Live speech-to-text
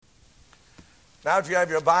Now, if you have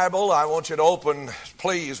your Bible, I want you to open,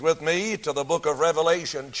 please, with me to the book of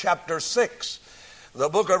Revelation, chapter 6. The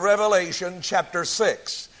book of Revelation, chapter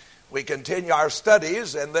 6. We continue our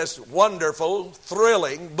studies in this wonderful,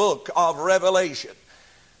 thrilling book of Revelation.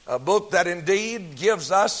 A book that indeed gives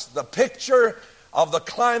us the picture of the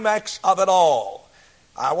climax of it all.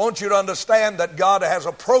 I want you to understand that God has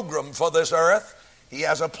a program for this earth. He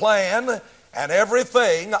has a plan, and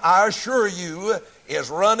everything, I assure you, is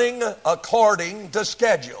running according to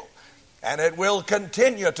schedule. And it will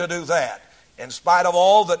continue to do that. In spite of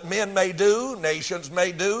all that men may do, nations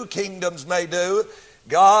may do, kingdoms may do,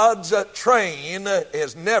 God's train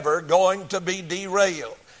is never going to be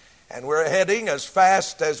derailed. And we're heading as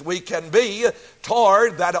fast as we can be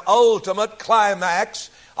toward that ultimate climax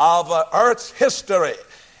of Earth's history.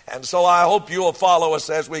 And so I hope you will follow us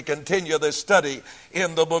as we continue this study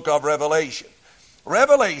in the book of Revelation.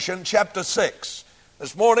 Revelation chapter 6.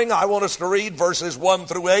 This morning I want us to read verses 1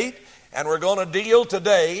 through 8, and we're going to deal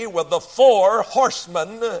today with the four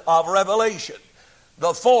horsemen of Revelation.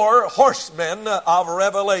 The four horsemen of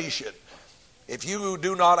Revelation. If you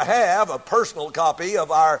do not have a personal copy of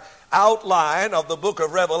our outline of the book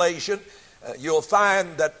of Revelation, you'll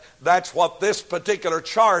find that that's what this particular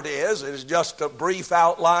chart is. It is just a brief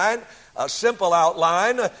outline, a simple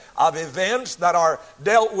outline of events that are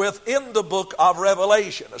dealt with in the book of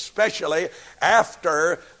Revelation, especially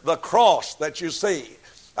after the cross that you see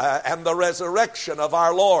and the resurrection of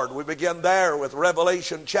our Lord. We begin there with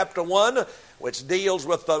Revelation chapter 1, which deals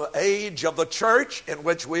with the age of the church in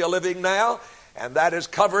which we are living now, and that is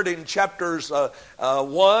covered in chapters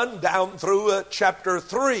 1 down through chapter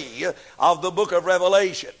 3 of the book of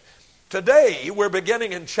Revelation. Today we're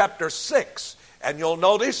beginning in chapter 6. And you'll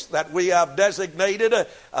notice that we have designated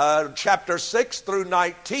chapter 6 through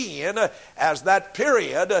 19 as that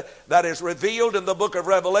period that is revealed in the book of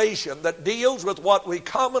Revelation that deals with what we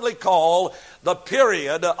commonly call the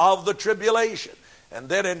period of the tribulation. And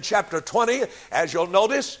then in chapter 20, as you'll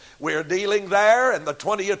notice, we're dealing there in the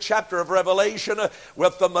 20th chapter of Revelation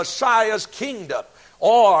with the Messiah's kingdom,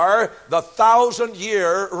 or the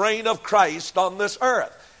 1,000-year reign of Christ on this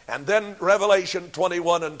earth. And then Revelation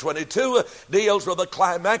 21 and 22 deals with the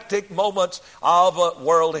climactic moments of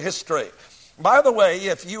world history. By the way,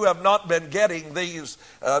 if you have not been getting these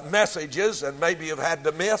messages, and maybe you've had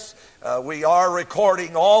to miss, we are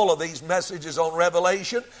recording all of these messages on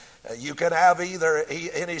Revelation. You can have either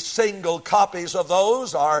any single copies of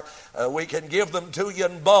those, or we can give them to you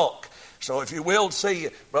in bulk. So if you will see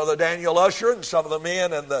Brother Daniel Usher and some of the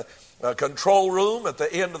men in the control room at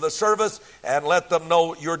the end of the service, and let them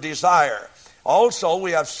know your desire. Also,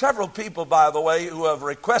 we have several people, by the way, who have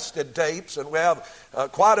requested tapes, and we have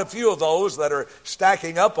quite a few of those that are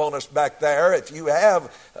stacking up on us back there. If you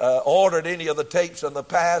have ordered any of the tapes in the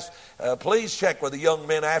past, please check with the young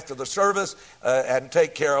men after the service and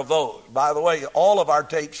take care of those. By the way, all of our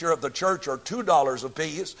tapes here at the church are $2 a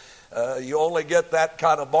piece. You only get that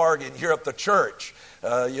kind of bargain here at the church.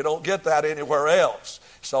 You don't get that anywhere else.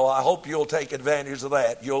 So I hope you'll take advantage of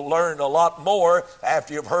that. You'll learn a lot more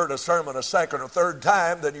after you've heard a sermon a second or third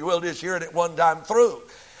time than you will just hearing it one time through.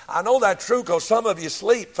 I know that's true because some of you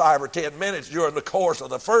sleep 5 or 10 minutes during the course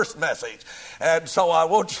of the first message. And so I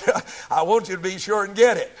want you to be sure and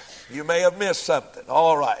get it. You may have missed something.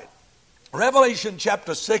 All right. Revelation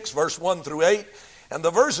chapter 6, verse 1 through 8. And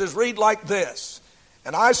the verses read like this.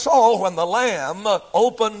 And I saw when the Lamb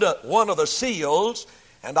opened one of the seals,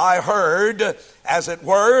 and I heard, as it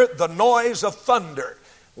were, the noise of thunder.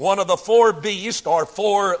 One of the four beasts, or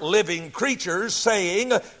four living creatures,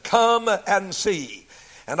 saying, Come and see.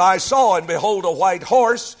 And I saw, and behold, a white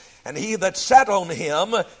horse, and he that sat on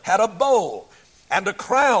him had a bow, and a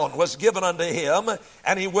crown was given unto him,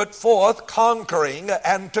 and he went forth conquering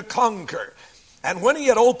and to conquer. And when he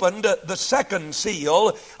had opened the second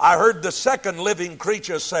seal, I heard the second living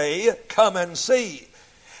creature say, Come and see.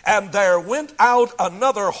 And there went out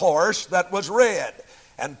another horse that was red,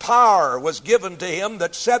 and power was given to him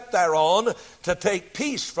that sat thereon to take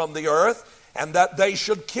peace from the earth, and that they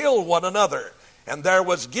should kill one another. And there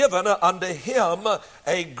was given unto him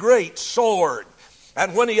a great sword.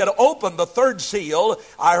 And when he had opened the third seal,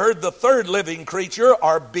 I heard the third living creature,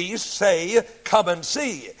 or beast, say, Come and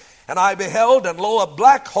see. And I beheld, and lo, a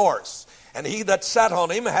black horse, and he that sat on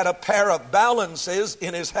him had a pair of balances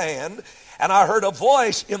in his hand. And I heard a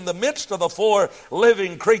voice in the midst of the four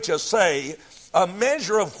living creatures say, A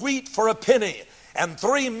measure of wheat for a penny, and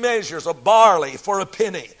 3 measures of barley for a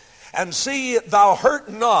penny. And see, thou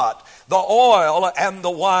hurt not the oil and the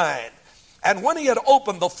wine. And when he had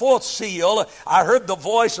opened the fourth seal, I heard the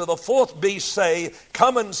voice of the fourth beast say,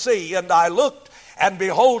 Come and see. And I looked, And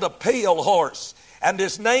behold, a pale horse, and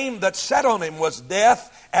his name that sat on him was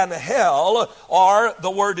Death, and hell, or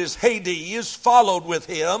the word is Hades, followed with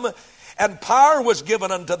him. And power was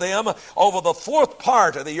given unto them over the fourth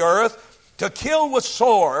part of the earth, to kill with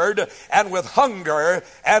sword, and with hunger,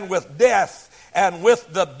 and with death, and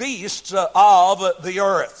with the beasts of the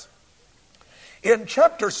earth. In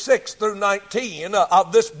chapter 6 through 19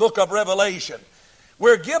 of this book of Revelation,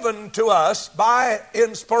 we're given to us by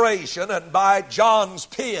inspiration and by John's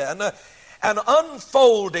pen an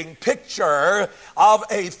unfolding picture of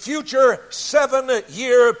a future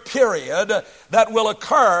 7-year period that will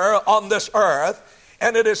occur on this earth.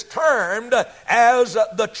 And it is termed as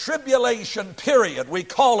the tribulation period. We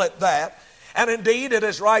call it that. And indeed, it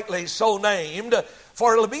is rightly so named,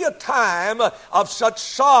 for it will be a time of such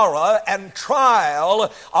sorrow and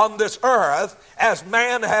trial on this earth as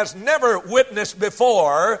man has never witnessed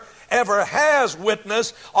before, ever has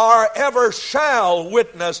witnessed, or ever shall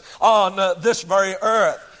witness on this very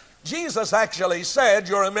earth. Jesus actually said,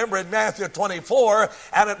 you remember in Matthew 24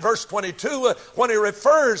 and at verse 22, when he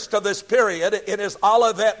refers to this period in his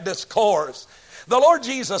Olivet Discourse, the Lord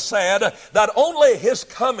Jesus said that only his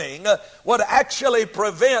coming would actually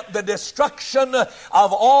prevent the destruction of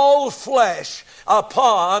all flesh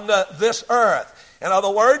upon this earth. In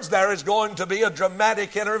other words, there is going to be a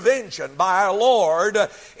dramatic intervention by our Lord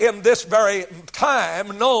in this very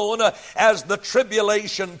time known as the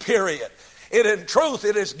tribulation period. In truth,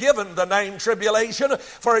 it is given the name tribulation,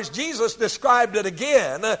 for as Jesus described it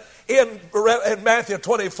again in Matthew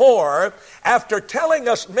 24, after telling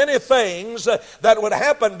us many things that would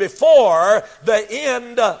happen before the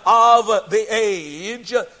end of the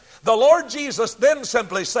age, the Lord Jesus then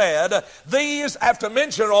simply said, these, after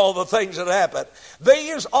mentioning all the things that happened,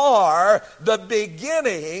 these are the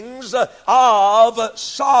beginnings of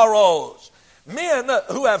sorrows. Men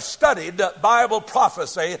who have studied Bible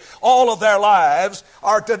prophecy all of their lives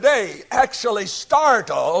are today actually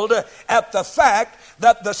startled at the fact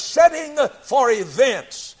that the setting for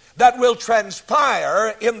events that will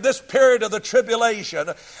transpire in this period of the tribulation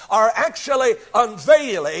are actually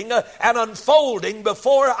unveiling and unfolding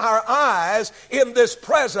before our eyes in this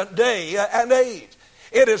present day and age.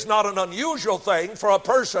 It is not an unusual thing for a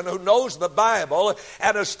person who knows the Bible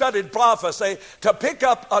and has studied prophecy to pick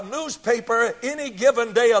up a newspaper any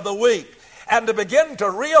given day of the week and to begin to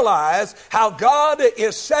realize how God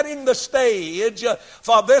is setting the stage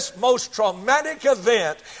for this most traumatic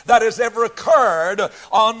event that has ever occurred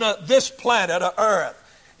on this planet Earth.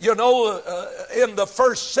 You know, in the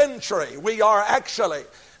first century, we are actually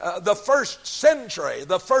the first century,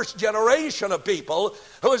 the first generation of people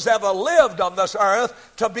who has ever lived on this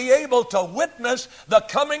earth to be able to witness the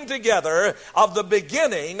coming together of the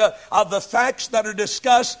beginning of the facts that are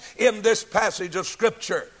discussed in this passage of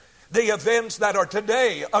Scripture. The events that are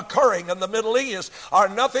today occurring in the Middle East are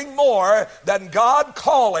nothing more than God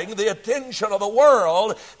calling the attention of the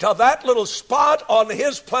world to that little spot on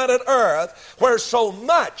his planet Earth where so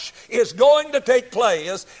much is going to take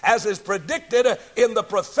place as is predicted in the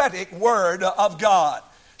prophetic word of God.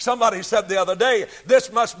 Somebody said the other day, this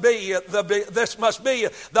must be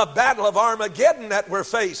the battle of Armageddon that we're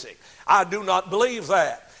facing. I do not believe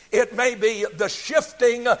that. It may be the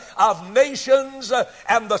shifting of nations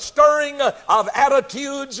and the stirring of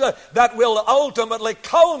attitudes that will ultimately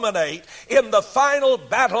culminate in the final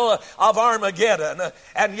battle of Armageddon.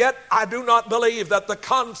 And yet I do not believe that the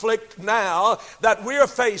conflict now that we're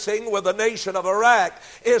facing with the nation of Iraq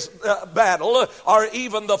is battle or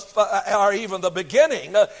even the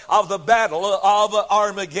beginning of the battle of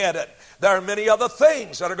Armageddon. There are many other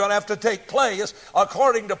things that are going to have to take place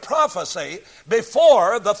according to prophecy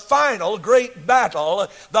before the final great battle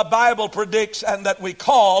the Bible predicts and that we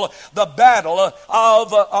call the Battle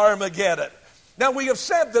of Armageddon. Now, we have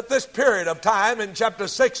said that this period of time in chapter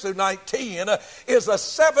 6 through 19 is a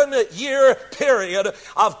 7-year period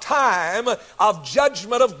of time of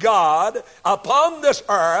judgment of God upon this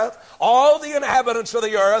earth. All the inhabitants of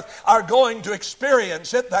the earth are going to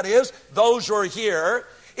experience it, that is, those who are here.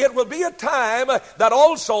 It will be a time that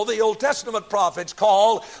also the Old Testament prophets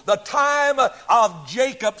call the time of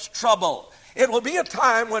Jacob's trouble. It will be a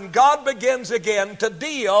time when God begins again to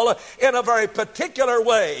deal in a very particular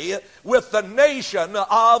way with the nation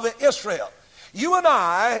of Israel. You and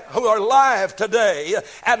I, who are alive today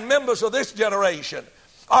and members of this generation,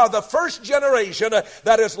 are the first generation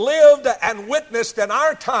that has lived and witnessed in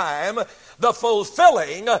our time the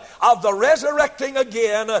fulfilling of the resurrecting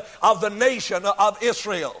again of the nation of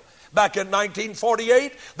Israel. Back in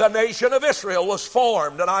 1948, the nation of Israel was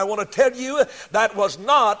formed. And I want to tell you that was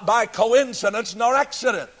not by coincidence nor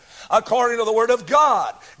accident. according to the Word of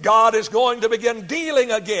God. God is going to begin dealing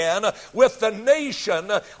again with the nation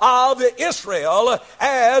of Israel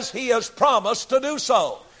as He has promised to do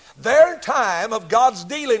so. Their time of God's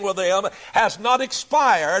dealing with them has not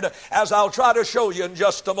expired, as I'll try to show you in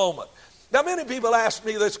just a moment. Now, many people ask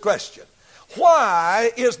me this question: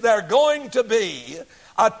 why is there going to be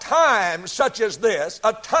a time such as this,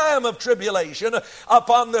 a time of tribulation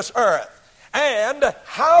upon this earth? And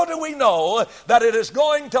how do we know that it is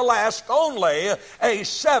going to last only a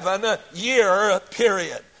 7-year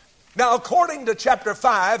period? Now, according to chapter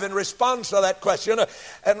 5, in response to that question,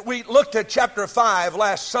 and we looked at chapter 5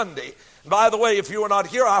 last Sunday. By the way, if you were not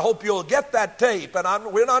here, I hope you'll get that tape.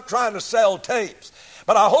 And we're not trying to sell tapes,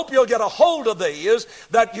 but I hope you'll get a hold of these,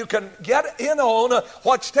 that you can get in on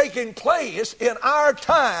what's taking place in our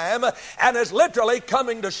time and is literally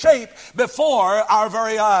coming to shape before our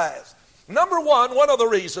very eyes. Number one of the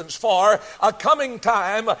reasons for a coming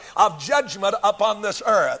time of judgment upon this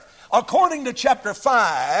earth, according to chapter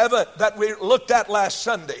 5 that we looked at last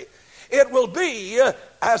Sunday, it will be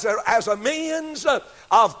as a means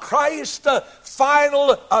of Christ's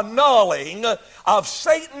final annulling of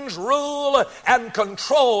Satan's rule and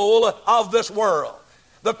control of this world.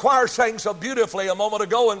 The choir sang so beautifully a moment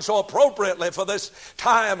ago, and so appropriately for this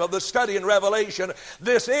time of the study in Revelation,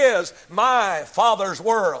 "This is my Father's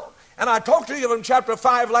world." And I talked to you from chapter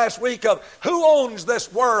 5 last week of who owns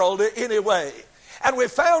this world anyway. And we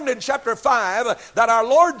found in chapter 5 that our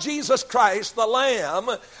Lord Jesus Christ, the Lamb,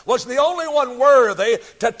 was the only one worthy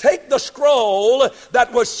to take the scroll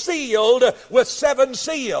that was sealed with 7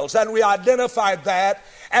 seals. And we identified that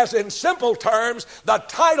as, in simple terms, the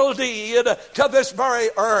title deed to this very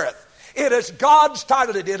earth. It is God's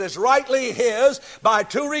title deed. It is rightly His by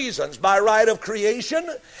 2 reasons: by right of creation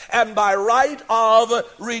and by right of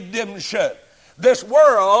redemption. This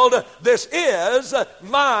world, this is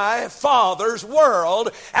my Father's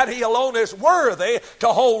world, and He alone is worthy to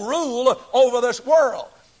hold rule over this world.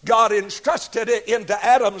 God entrusted it into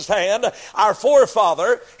Adam's hand, our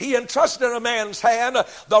forefather. He entrusted in a man's hand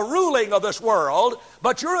the ruling of this world.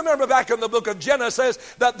 But you remember back in the book of Genesis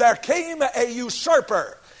that there came a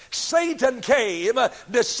usurper. Satan came,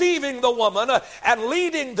 deceiving the woman and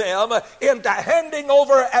leading them into handing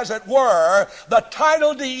over, as it were, the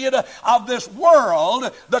title deed of this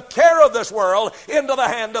world, the care of this world, into the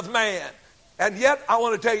hand of man. And yet, I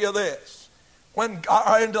want to tell you this: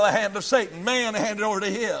 into the hand of Satan, man handed over to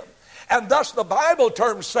him. And thus the Bible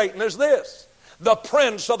terms Satan as this: the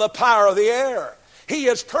prince of the power of the air. He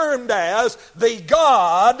is termed as the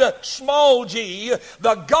God, small g,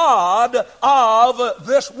 the God of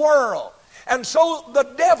this world. And so the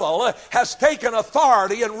devil has taken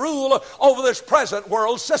authority and rule over this present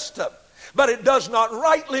world system. But it does not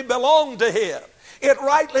rightly belong to him. It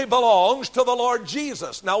rightly belongs to the Lord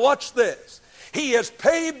Jesus. Now watch this. He has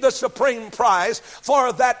paid the supreme price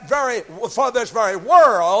for this very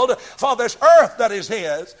world, for this earth that is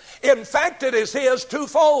His. In fact, it is His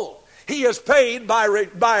twofold. He is paid by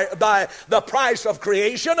the price of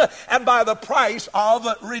creation and by the price of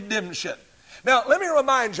redemption. Now, let me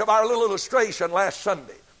remind you of our little illustration last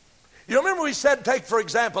Sunday. You remember we said, take for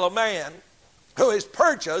example a man who has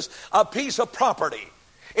purchased a piece of property.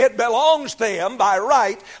 It belongs to him by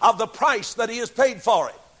right of the price that he has paid for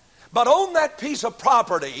it. But on that piece of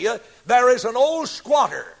property, there is an old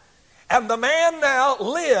squatter. And the man now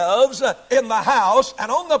lives in the house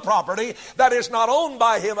and on the property that is not owned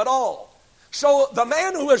by him at all. So the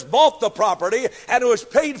man who has bought the property and who has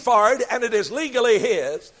paid for it, and it is legally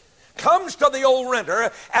his, comes to the old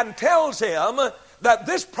renter and tells him that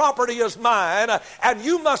this property is mine and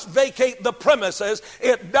you must vacate the premises.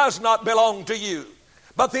 It does not belong to you.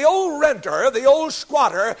 But the old renter, the old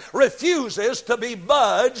squatter, refuses to be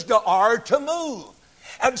budged or to move.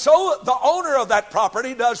 And so the owner of that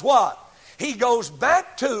property does what? He goes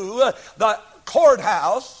back to the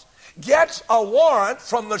courthouse, gets a warrant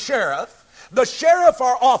from the sheriff. The sheriff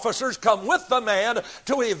or officers come with the man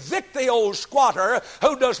to evict the old squatter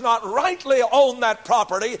who does not rightly own that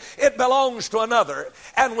property. It belongs to another.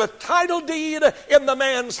 And with title deed in the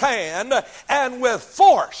man's hand and with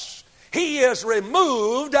force, he is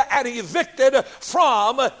removed and evicted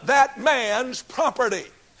from that man's property.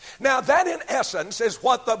 Now that in essence is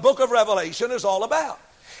what the book of Revelation is all about.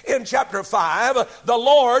 In chapter 5, the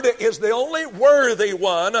Lord is the only worthy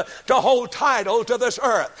one to hold title to this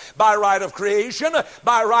earth. By right of creation,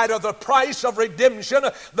 by right of the price of redemption,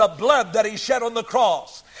 the blood that He shed on the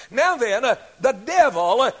cross. Now then, the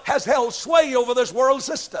devil has held sway over this world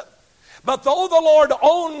system. But though the Lord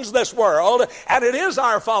owns this world, and it is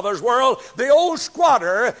our Father's world, the old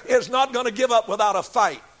squatter is not going to give up without a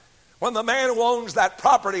fight. When the man who owns that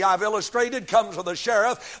property I've illustrated comes with the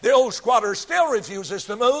sheriff, the old squatter still refuses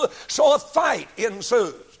to move, so a fight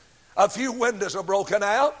ensues. A few windows are broken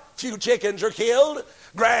out, a few chickens are killed,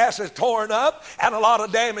 grass is torn up, and a lot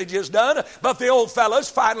of damage is done, but the old fellow's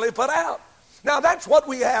finally put out. Now that's what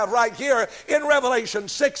we have right here in Revelation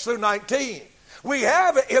 6 through 19. We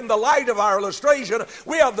have, in the light of our illustration,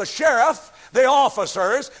 we have the sheriff, the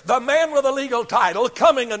officers, the man with a legal title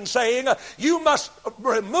coming and saying, you must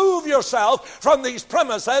remove yourself from these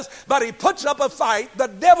premises. But he puts up a fight, the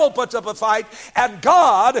devil puts up a fight, and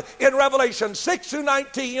God in Revelation 6 through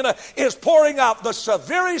 19 is pouring out the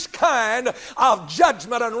severest kind of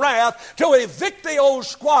judgment and wrath to evict the old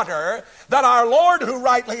squatter, that our Lord who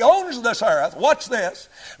rightly owns this earth, watch this,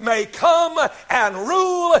 may come and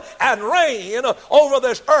rule and reign over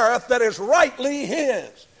this earth that is rightly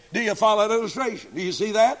his. Do you follow that illustration? Do you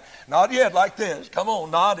see that? Not yet, like this. Come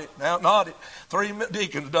on, nod it. Now, nod it. 3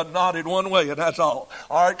 deacons done nodded one way, and that's all.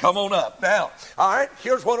 All right, come on up. Now, all right,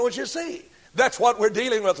 here's what I want you to see. That's what we're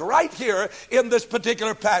dealing with right here in this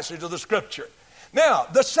particular passage of the Scripture. Now,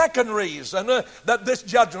 the second reason that this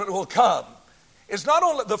judgment will come is not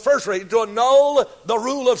only the first reason to annul the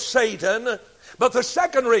rule of Satan, but the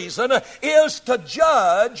second reason is to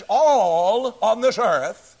judge all on this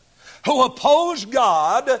earth who oppose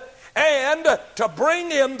God and to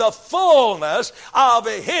bring in the fullness of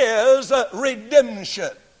his redemption.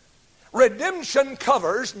 Redemption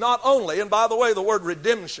covers not only, and by the way, the word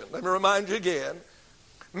redemption, let me remind you again,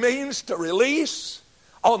 means to release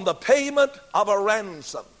on the payment of a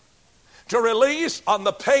ransom. To release on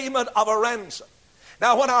the payment of a ransom.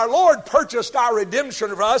 Now, when our Lord purchased our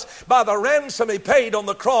redemption for us by the ransom he paid on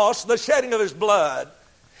the cross, the shedding of his blood,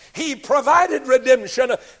 he provided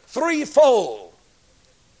redemption threefold.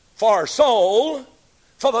 For soul,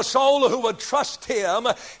 for the soul who would trust him,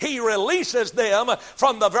 he releases them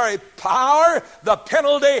from the very power, the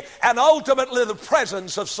penalty, and ultimately the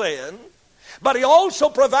presence of sin. But he also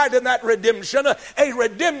provided in that redemption, a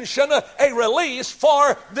release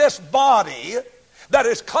for this body that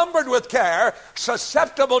is cumbered with care,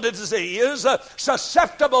 susceptible to disease,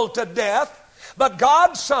 susceptible to death. But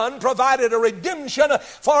God's Son provided a redemption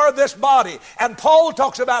for this body. And Paul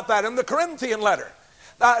talks about that in the Corinthian letter.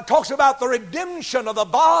 Talks about the redemption of the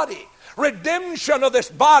body. Redemption of this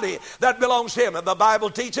body that belongs to him. And the Bible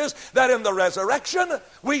teaches that in the resurrection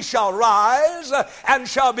we shall rise and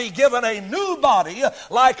shall be given a new body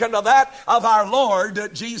like unto that of our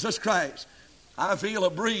Lord Jesus Christ. I feel a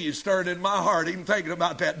breeze stirred in my heart even thinking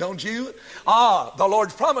about that, don't you? The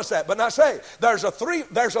Lord's promised that. But now say, there's a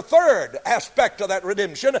third aspect of that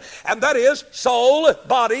redemption, and that is soul,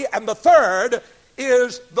 body, and the third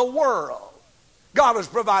is the world. God has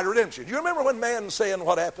provided redemption. Do you remember when man sinned,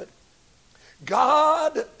 what happened?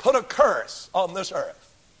 God put a curse on this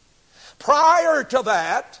earth. Prior to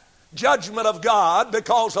that, judgment of God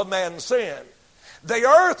because of man's sin. The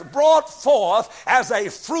earth brought forth as a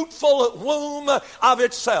fruitful womb of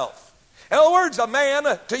itself. In other words, a man,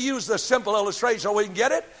 to use the simple illustration so we can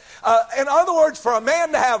get it, in other words, for a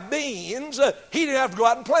man to have beans, he didn't have to go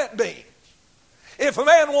out and plant beans. If a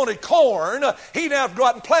man wanted corn, he didn't have to go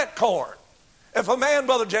out and plant corn. If a man,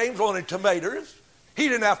 Brother James, wanted tomatoes, he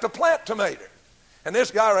didn't have to plant tomatoes. And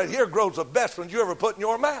this guy right here grows the best ones you ever put in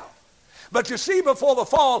your mouth. But you see, before the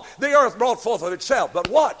fall, the earth brought forth of itself. But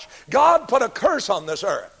watch, God put a curse on this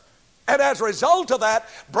earth. And as a result of that,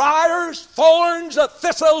 briars, thorns,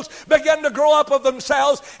 thistles began to grow up of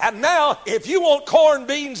themselves. And now, if you want corn,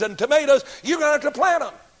 beans, and tomatoes, you're going to have to plant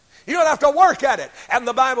them. You're going to have to work at it. And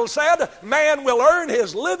the Bible said, man will earn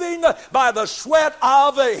his living by the sweat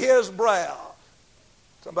of his brow.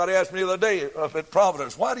 Somebody asked me the other day up at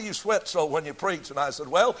Providence, why do you sweat so when you preach? And I said,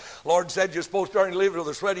 well, Lord said you're supposed to earn your living with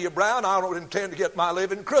the sweat of your brow, and I don't intend to get my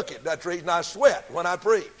living crooked. That's the reason I sweat when I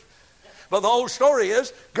preach. But the whole story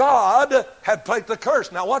is, God had placed the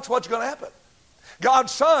curse. Now watch what's going to happen.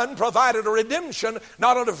 God's Son provided a redemption,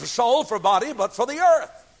 not only for soul, for body, but for the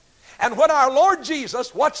earth. And when our Lord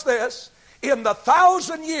Jesus, watch this, in the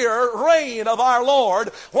 1,000-year reign of our Lord,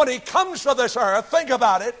 when he comes to this earth, think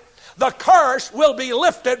about it, the curse will be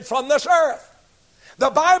lifted from this earth. The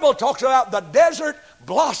Bible talks about the desert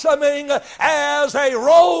blossoming as a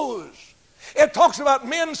rose. It talks about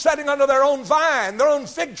men sitting under their own vine, their own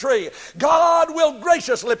fig tree. God will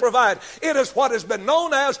graciously provide. It is what has been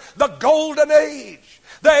known as the golden age,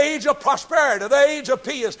 the age of prosperity, the age of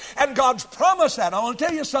peace. And God's promised that. I want to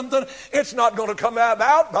tell you something. It's not going to come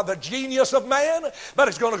about by the genius of man, but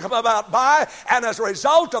it's going to come about by and as a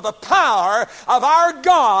result of the power of our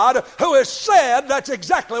God, who has said that's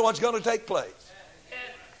exactly what's going to take place.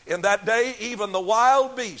 In that day, even the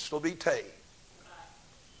wild beasts will be tamed.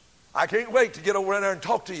 I can't wait to get over in there and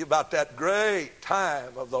talk to you about that great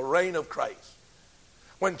time of the reign of Christ.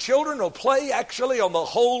 When children will play actually on the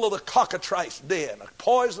hole of the cockatrice den, a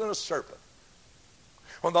poisonous serpent.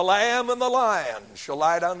 When the lamb and the lion shall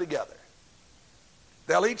lie down together.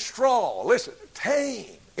 They'll eat straw. Listen, tame.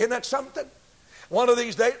 Isn't that something? One of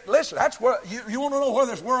these days, listen, that's where, you want to know where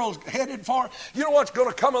this world's headed for? You know what's going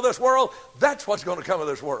to come of this world? That's what's going to come of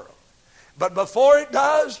this world. But before it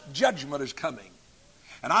does, judgment is coming.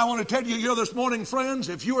 And I want to tell you here this morning, friends,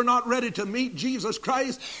 if you are not ready to meet Jesus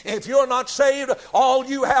Christ, if you're not saved, all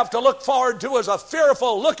you have to look forward to is a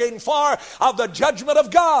fearful looking for of the judgment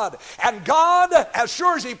of God. And God, as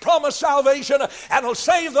sure as He promised salvation and will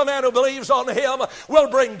save the man who believes on Him, will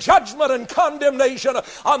bring judgment and condemnation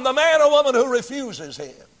on the man or woman who refuses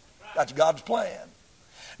Him. That's God's plan.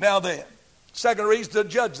 Now then, second reason to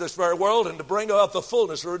judge this very world and to bring about the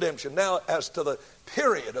fullness of redemption. Now, as to the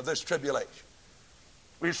period of this tribulation.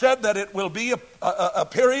 We said that it will be a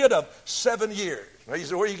period of 7 years. Now you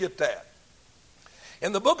say, where do you get that?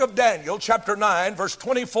 In the book of Daniel, chapter 9, verse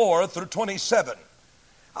 24 through 27.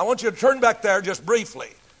 I want you to turn back there just briefly.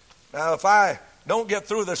 Now, if I don't get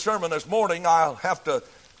through the sermon this morning, I'll have to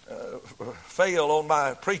fail on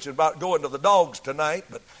my preaching about going to the dogs tonight.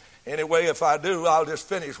 But anyway, if I do, I'll just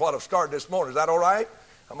finish what I've started this morning. Is that all right?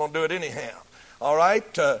 I'm going to do it anyhow. All right,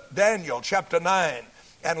 Daniel, chapter 9,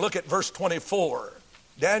 and look at verse 24.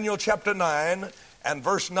 Daniel chapter 9 and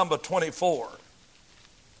verse number 24.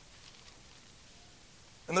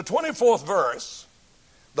 In the 24th verse,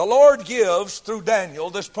 the Lord gives through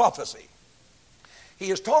Daniel this prophecy.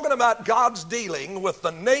 He is talking about God's dealing with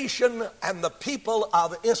the nation and the people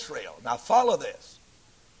of Israel. Now follow this.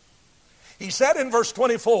 He said in verse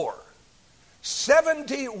 24,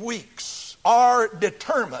 70 weeks are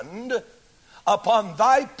determined upon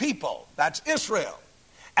thy people, that's Israel.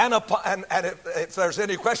 And if there's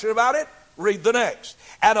any question about it, read the next.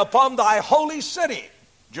 And upon thy holy city,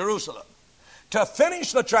 Jerusalem, to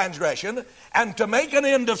finish the transgression and to make an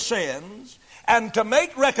end of sins and to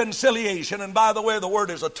make reconciliation, and by the way, the word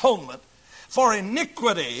is atonement, for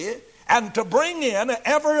iniquity, and to bring in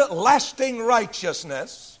everlasting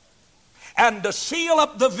righteousness, and to seal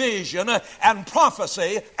up the vision and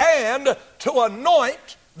prophecy, and to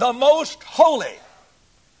anoint the most holy.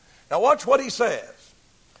 Now watch what he says.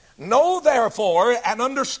 Know therefore and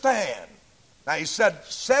understand. Now he said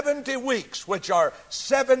 70 weeks, which are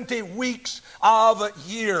 70 weeks of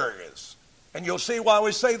years. And you'll see why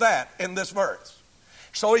we say that in this verse.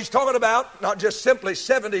 So he's talking about not just simply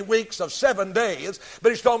 70 weeks of 7 days,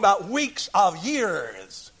 but he's talking about weeks of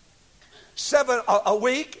years. A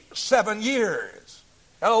week, 7 years.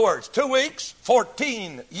 In other words, 2 weeks,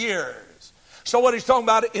 14 years. So what he's talking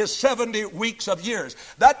about is 70 weeks of years.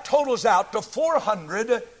 That totals out to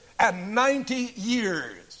 490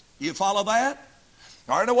 years. You follow that?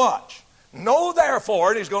 All right, now watch. Know therefore,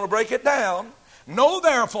 and he's going to break it down, know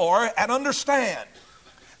therefore and understand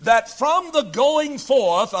that from the going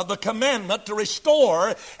forth of the commandment to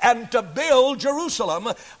restore and to build Jerusalem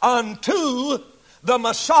unto the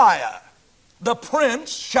Messiah, the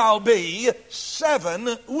prince shall be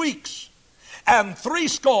 7 weeks, and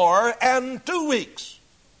 62 weeks.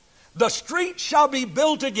 The street shall be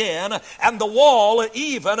built again, and the wall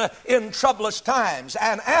even in troublous times.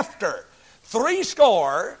 And after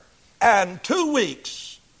 62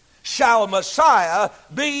 weeks shall Messiah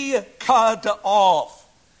be cut off.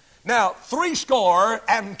 Now,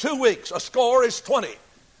 62 weeks. A score is 20.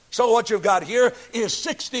 So what you've got here is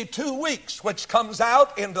 62 weeks, which comes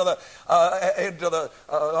out into the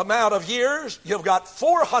amount of years. You've got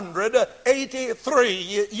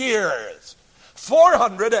 483 years.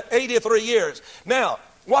 483 years. Now,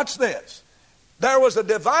 watch this. There was a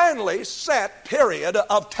divinely set period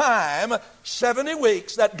of time, 70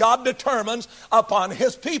 weeks, that God determines upon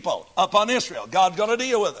His people, upon Israel. God's going to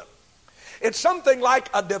deal with them. It's something like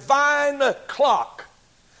a divine clock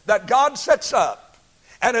that God sets up.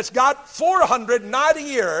 And it's got 490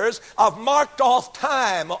 years of marked off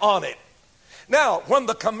time on it. Now, when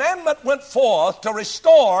the commandment went forth to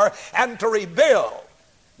restore and to rebuild,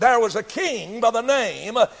 there was a king by the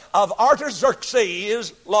name of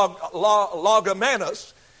Artaxerxes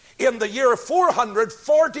Longimanus in the year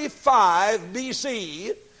 445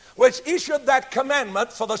 BC, which issued that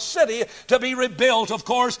commandment for the city to be rebuilt, of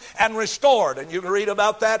course, and restored. And you can read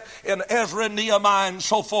about that in Ezra and Nehemiah and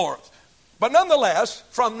so forth. But nonetheless,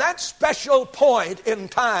 from that special point in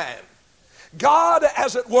time, God,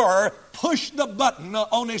 as it were, pushed the button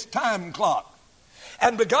on His time clock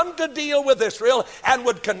and begun to deal with Israel and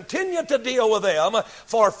would continue to deal with them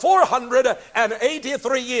for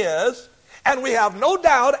 483 years. And we have no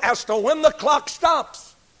doubt as to when the clock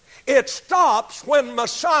stops. It stops when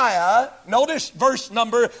Messiah, notice verse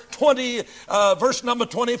number 20, verse number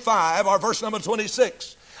 25 or verse number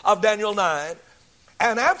 26 of Daniel 9.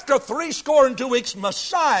 And after 62 weeks,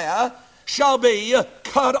 Messiah shall be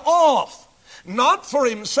cut off. Not for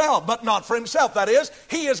himself, but not for himself. That is,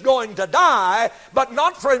 he is going to die, but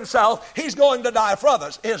not for himself. He's going to die for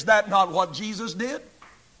others. Is that not what Jesus did?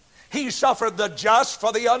 He suffered the just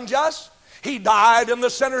for the unjust. He died in the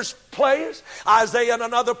sinner's place. Isaiah in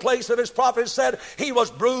another place of his prophet said, he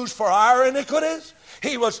was bruised for our iniquities.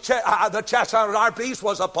 He was the chastisement of our peace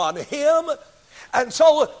was upon him. And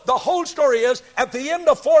so the whole story is, at the end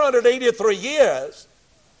of 483 years,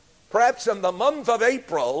 perhaps in the month of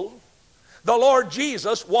April, the Lord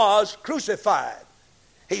Jesus was crucified.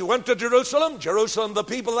 He went to Jerusalem. Jerusalem, the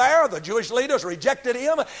people there, the Jewish leaders rejected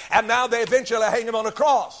him, and now they eventually hang him on a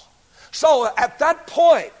cross. So at that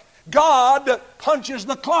point, God punches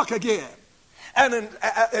the clock again. And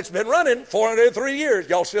it's been running 483 years.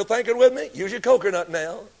 Y'all still thinking with me? Use your coconut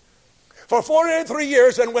now. For 483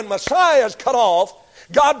 years, and when Messiah is cut off,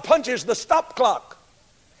 God punches the stop clock.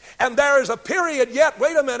 And there is a period yet,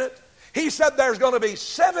 wait a minute, he said there's going to be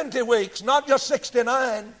 70 weeks, not just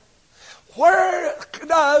 69. Where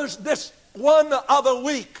does this one other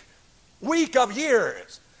week of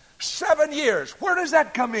years, 7 years, where does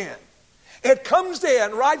that come in? It comes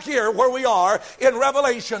in right here where we are in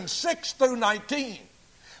Revelation 6 through 19.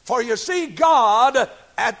 For you see, God,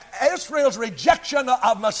 at Israel's rejection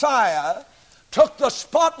of Messiah, took the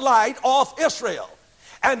spotlight off Israel.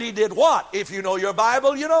 And he did what? If you know your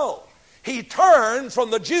Bible, you know. He turned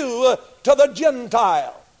from the Jew to the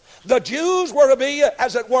Gentile. The Jews were to be,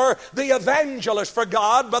 as it were, the evangelists for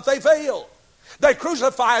God, but they failed. They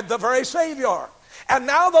crucified the very Savior. And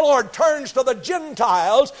now the Lord turns to the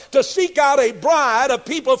Gentiles to seek out a bride, a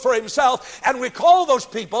people for himself, and we call those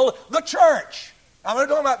people the church. I'm not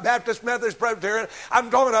talking about Baptist, Methodist, Presbyterian.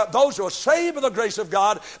 I'm talking about those who are saved by the grace of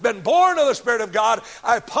God, been born of the Spirit of God,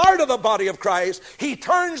 a part of the body of Christ. He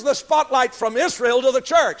turns the spotlight from Israel to the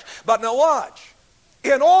church. But now watch.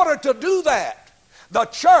 In order to do that, the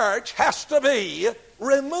church has to be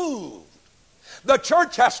removed. The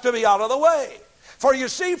church has to be out of the way. For you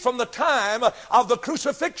see, from the time of the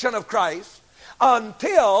crucifixion of Christ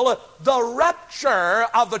until the rapture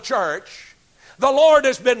of the church, the Lord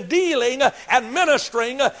has been dealing and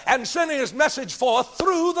ministering and sending his message forth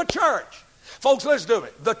through the church. Folks, listen to me.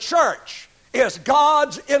 The church is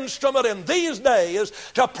God's instrument in these days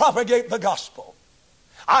to propagate the gospel.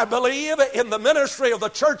 I believe in the ministry of the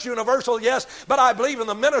church universal, yes, but I believe in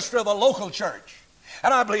the ministry of the local church.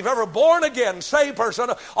 And I believe every born-again, saved person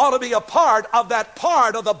ought to be a part of that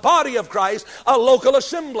part of the body of Christ, a local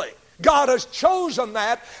assembly. God has chosen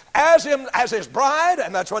that as his bride,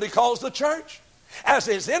 and that's what he calls the church, as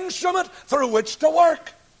his instrument through which to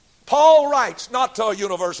work. Paul writes not to a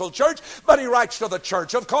universal church, but he writes to the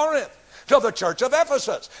church of Corinth, to the church of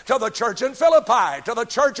Ephesus, to the church in Philippi, to the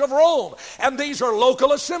church of Rome. And these are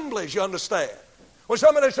local assemblies, you understand. Well,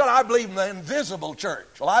 somebody said, I believe in the invisible church.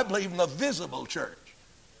 Well, I believe in the visible church.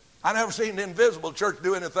 I've never seen the invisible church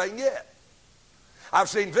do anything yet. I've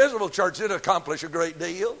seen visible churches accomplish a great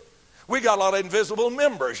deal. We got a lot of invisible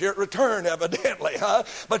members here at Return, evidently, huh?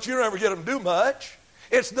 But you never get them do much.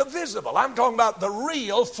 It's the visible. I'm talking about the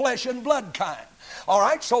real flesh and blood kind. All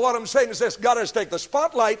right, so what I'm saying is this. God has to take the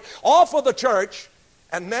spotlight off of the church,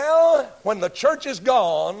 and now when the church is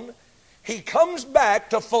gone, he comes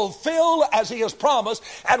back to fulfill as he has promised,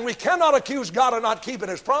 and we cannot accuse God of not keeping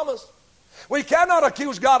his promise. We cannot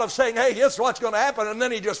accuse God of saying, hey, here's what's going to happen, and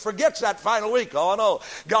then he just forgets that final week. Oh, no.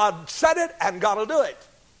 God said it, and God will do it.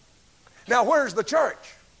 Now, where's the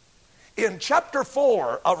church? In chapter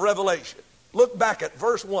 4 of Revelation, look back at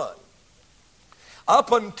verse 1.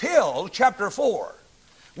 Up until chapter 4,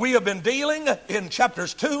 we have been dealing in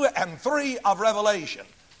chapters 2 and 3 of Revelation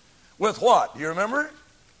with what? Do you remember?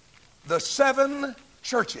 The 7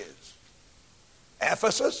 churches.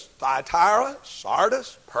 Ephesus, Thyatira,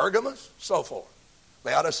 Sardis, Pergamos, so forth.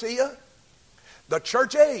 Laodicea, the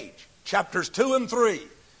church age, chapters 2 and 3.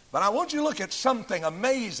 But I want you to look at something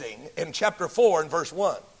amazing in chapter 4 and verse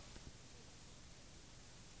 1.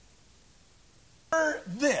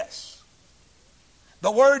 This.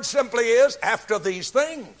 The word simply is, after these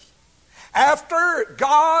things. After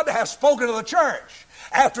God has spoken to the church,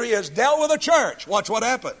 after he has dealt with the church, watch what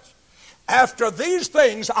happens. After these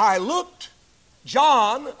things I looked,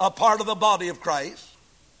 John, a part of the body of Christ,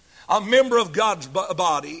 a member of God's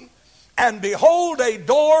body, and behold, a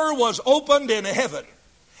door was opened in heaven.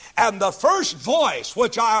 And the first voice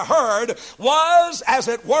which I heard was, as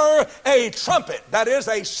it were, a trumpet, that is,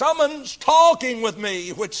 a summons talking with me,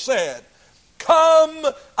 which said, come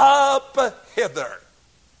up hither.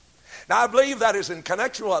 Now I believe that is in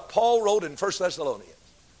connection with what Paul wrote in 1 Thessalonians.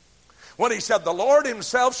 When he said, the Lord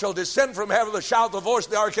himself shall descend from heaven with the shout of the voice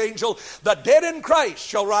of the archangel, the dead in Christ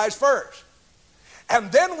shall rise first. And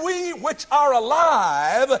then we which are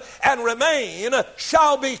alive and remain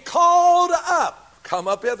shall be called up, come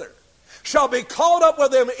up hither, shall be called up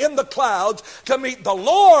with them in the clouds to meet the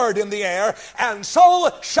Lord in the air, and so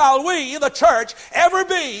shall we, the church, ever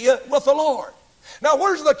be with the Lord. Now,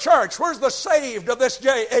 where's the church? Where's the saved of this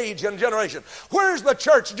age and generation? Where's the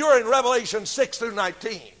church during Revelation 6 through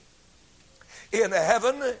 19? In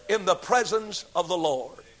heaven, in the presence of the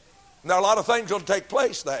Lord. Now, a lot of things will take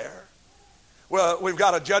place there. Well, we've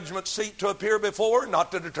got a judgment seat to appear before,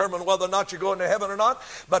 not to determine whether or not you're going to heaven or not,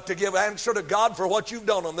 but to give answer to God for what you've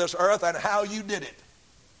done on this earth and how you did it.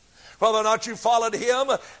 Whether or not you followed him,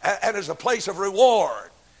 and as a place of reward.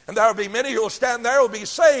 And there will be many who will stand there, will be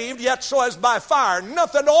saved, yet so as by fire.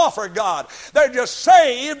 Nothing to offer God. They're just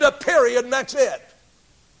saved, period, and that's it.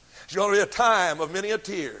 It's going to be a time of many a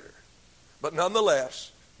tear. But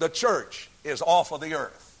nonetheless, the church is off of the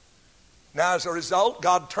earth. Now, as a result,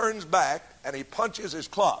 God turns back and he punches his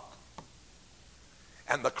clock.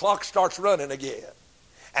 And the clock starts running again.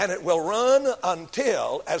 And it will run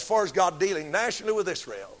until, as far as God dealing nationally with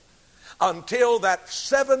Israel, until that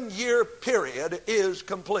 7-year period is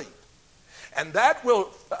complete. And that will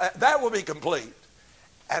be complete.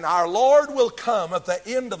 And our Lord will come at the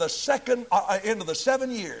end of the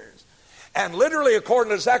 7 years. And literally,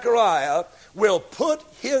 according to Zechariah, will put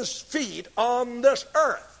his feet on this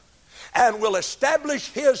earth. And will establish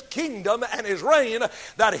his kingdom and his reign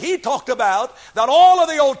that he talked about, that all of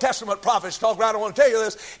the Old Testament prophets talked about. I want to tell you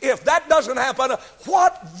this. If that doesn't happen,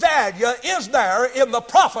 what value is there in the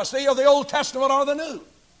prophecy of the Old Testament or the New?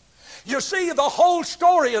 You see, the whole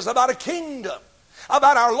story is about a kingdom,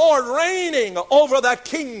 about our Lord reigning over that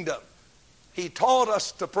kingdom. He taught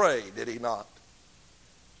us to pray, did he not?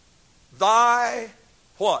 Thy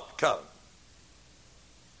what come?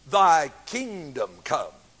 Thy kingdom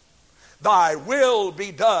come. Thy will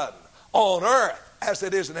be done on earth as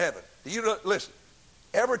it is in heaven. You know, listen,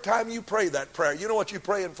 every time you pray that prayer, you know what you're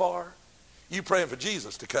praying for? You're praying for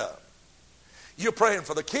Jesus to come. You're praying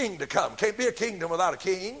for the king to come. Can't be a kingdom without a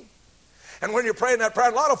king. And when you're praying that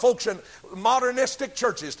prayer, a lot of folks in modernistic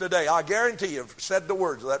churches today, I guarantee you, have said the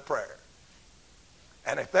words of that prayer.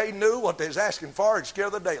 And if they knew what they was asking for, it'd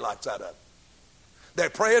scare the daylights out of them.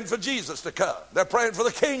 They're praying for Jesus to come. They're praying for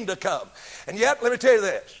the king to come. And yet, let me tell you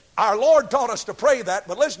this. Our Lord taught us to pray that,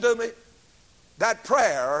 but listen to me. That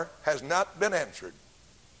prayer has not been answered.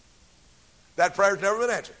 That prayer has never been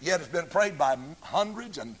answered. Yet it's been prayed by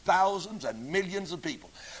hundreds and thousands and millions of people.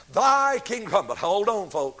 Thy kingdom come. But hold on,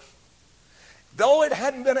 folks. Though it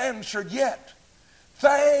hadn't been answered yet,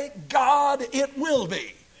 thank God it will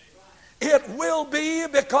be. It will be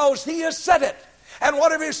because he has said it. And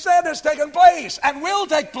whatever he said has taken place and will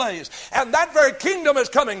take place. And that very kingdom is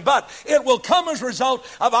coming. But it will come as a result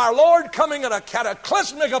of our Lord coming in a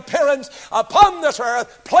cataclysmic appearance upon this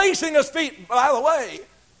earth, placing his feet. By the way,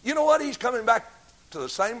 you know what? He's coming back to the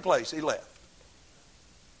same place he left.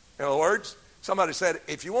 In other words, somebody said,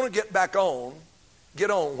 if you want to get back on,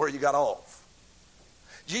 get on where you got off.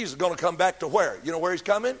 Jesus is going to come back to where? You know where he's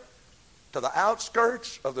coming? To the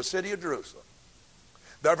outskirts of the city of Jerusalem.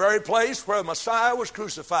 The very place where Messiah was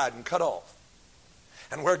crucified and cut off.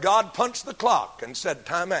 And where God punched the clock and said,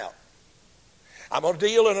 time out. I'm going to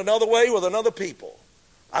deal in another way with another people.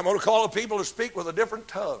 I'm going to call a people to speak with a different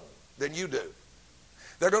tongue than you do.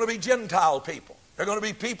 They're going to be Gentile people. They're going to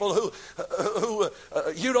be people who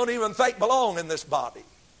you don't even think belong in this body.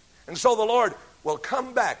 And so the Lord will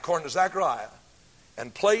come back, according to Zechariah,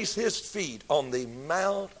 and place his feet on the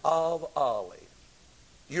Mount of Olives.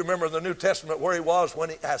 You remember in the New Testament where he was when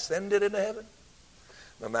he ascended into heaven?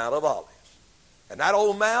 The Mount of Olives. And that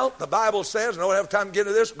old mount, the Bible says, and I don't have time to get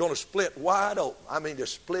into this, going to split wide open. I mean,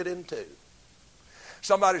 just split in two.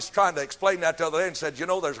 Somebody's trying to explain that the other day and said, you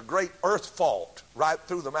know, there's a great earth fault right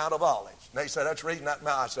through the Mount of Olives. And they said, that's the reason that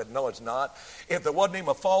mount. I said, no, it's not. If there wasn't even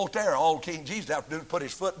a fault there, all King Jesus would have to do is put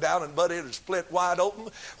his foot down and butt in and split wide open,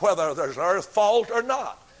 whether there's an earth fault or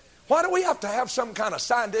not. Why do we have to have some kind of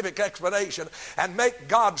scientific explanation and make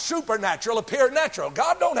God supernatural appear natural?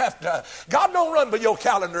 God don't run by your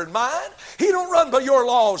calendar and mine. He don't run by your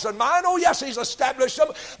laws and mine. Oh, yes, he's established them,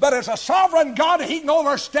 but as a sovereign God, he can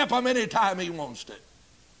overstep them anytime he wants to.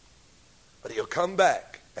 But he'll come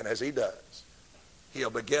back, and as he does, he'll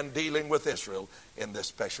begin dealing with Israel in this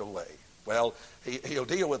special way. Well, he'll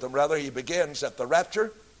deal with them, rather. He begins at the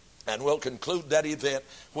rapture, and will conclude that event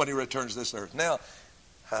when he returns to this earth. Now,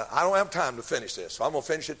 I don't have time to finish this, so I'm going to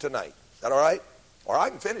finish it tonight. Is that all right? Or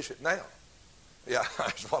I can finish it now. Yeah,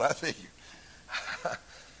 that's what I figure.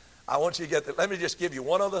 I want you to get that. Let me just give you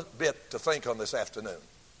one other bit to think on this afternoon.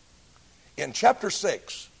 In chapter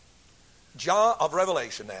 6, John of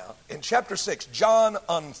Revelation now, in chapter 6, John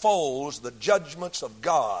unfolds the judgments of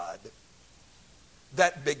God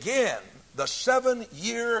that begin the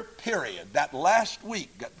 7-year period, that last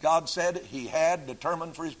week that God said he had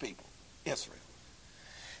determined for his people, Israel.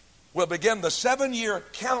 Will begin the 7-year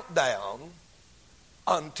countdown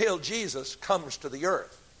until Jesus comes to the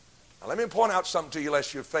earth. Now let me point out something to you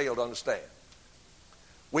lest you fail to understand.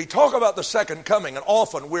 We talk about the second coming, and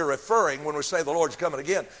often we're referring, when we say the Lord's coming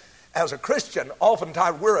again, as a Christian,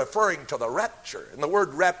 oftentimes we're referring to the rapture. And the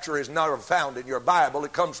word rapture is never found in your Bible.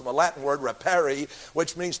 It comes from a Latin word, rapere,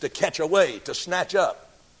 which means to catch away, to snatch up.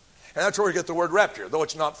 And that's where we get the word rapture. Though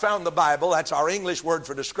it's not found in the Bible, that's our English word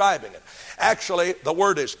for describing it. Actually, the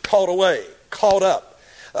word is caught away, caught up.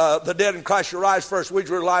 The dead in Christ shall rise first, we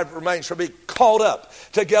who alive remain shall be caught up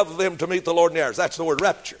together with them to meet the Lord in the air. That's the word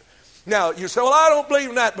rapture. Now, you say, well, I don't believe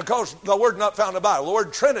in that because the word's not found in the Bible. The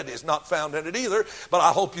word Trinity is not found in it either, but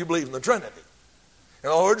I hope you believe in the Trinity. In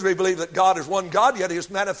other words, we believe that God is one God, yet he is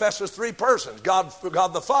manifest as 3 persons.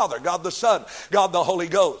 God the Father, God the Son, God the Holy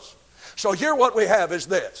Ghost. So here what we have is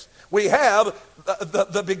this. We have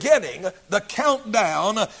the beginning, the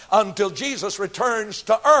countdown until Jesus returns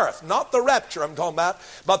to earth. Not the rapture I'm talking about,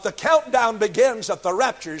 but the countdown begins at the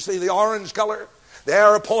rapture. You see the orange color? The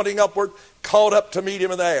arrow pointing upward, caught up to meet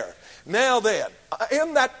him in the air. Now then,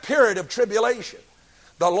 in that period of tribulation,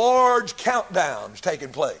 the Lord's countdown's taking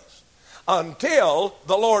place until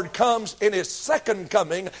the Lord comes in his second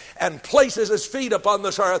coming and places his feet upon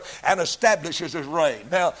this earth and establishes his reign.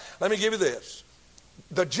 Now, let me give you this.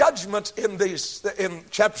 The judgments in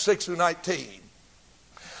chapter 6 through 19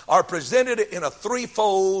 are presented in a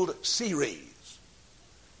 3-fold series.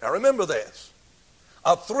 Now remember this.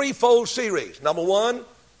 A 3-fold series. Number 1,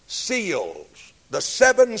 seals. The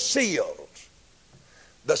 7 seals.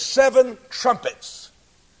 The 7 trumpets.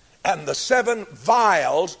 And the 7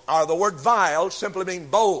 vials, are the word vials simply mean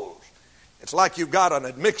bowls. It's like you've got an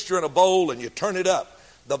admixture in a bowl and you turn it up.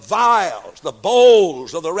 The vials, the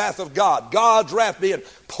bowls of the wrath of God. God's wrath being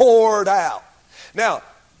poured out. Now,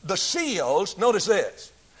 the seals, notice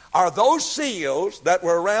this, are those seals that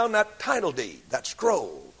were around that title deed, that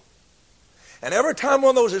scroll. And every time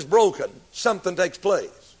one of those is broken, something takes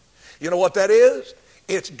place. You know what that is?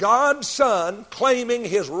 It's God's Son claiming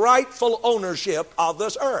his rightful ownership of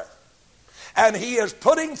this earth. And he is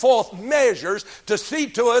putting forth measures to see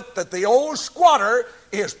to it that the old squatter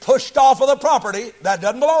is pushed off of the property that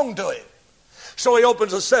doesn't belong to him. So he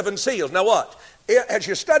opens the 7 seals. Now what? As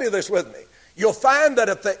you study this with me, you'll find that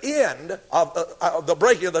at the end of the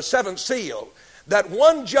breaking of the 7th seal, that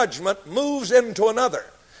one judgment moves into another.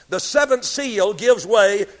 The 7th seal gives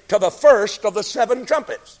way to the first of the 7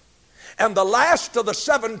 trumpets. And the last of the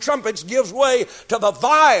 7 trumpets gives way to the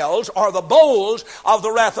vials or the bowls of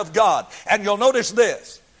the wrath of God. And you'll notice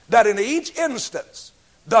this, that in each instance,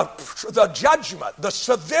 the judgment, the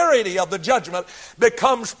severity of the judgment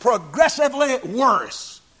becomes progressively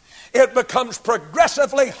worse. It becomes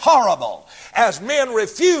progressively horrible. As men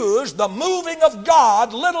refuse the moving of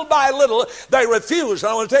God, little by little, they refuse.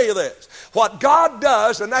 And I want to tell you this. What God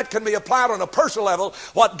does, and that can be applied on a personal level,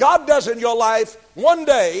 what God does in your life one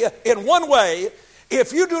day, in one way,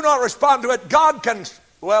 if you do not respond to it, God can,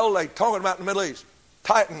 well, they're talking about in the Middle East,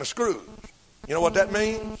 tighten the screws. You know what that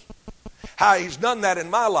means? How he's done that in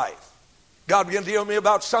my life. God began to deal with me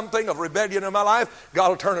about something of rebellion in my life, God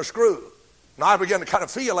will turn a screw. Now I begin to kind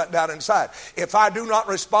of feel that down inside. If I do not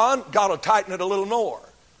respond, God will tighten it a little more.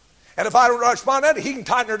 And if I don't respond to that, he can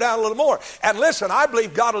tighten her down a little more. And listen, I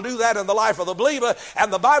believe God will do that in the life of the believer.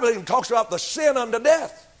 And the Bible even talks about the sin unto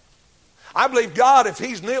death. I believe God, if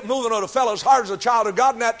he's moving on a fellow's heart as a child of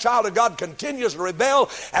God, and that child of God continues to rebel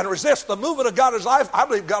and resist the movement of God in his life, I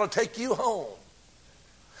believe God will take you home.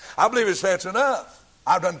 I believe he says, it's enough.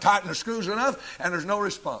 I've done tightened the screws enough, and there's no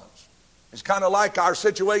response. It's kind of like our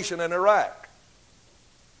situation in Iraq.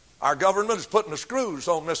 Our government is putting the screws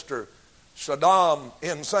on Mr. Saddam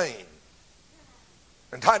Hussein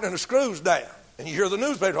and tightening the screws down. And you hear the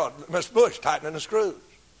newspaper talking, Mr. Bush tightening the screws.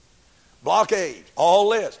 Blockade,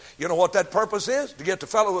 all this. You know what that purpose is? To get the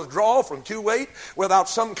fellow to withdraw from Kuwait without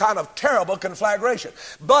some kind of terrible conflagration.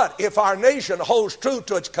 But if our nation holds true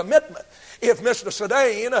to its commitment, if Mr.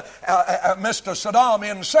 Saddam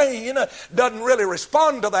Hussein doesn't really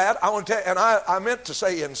respond to that, I want to tell you, and I meant to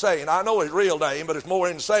say insane. I know his real name, but it's more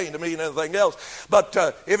insane to me than anything else. But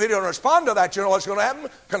if he doesn't respond to that, you know what's going to happen?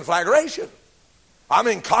 Conflagration. I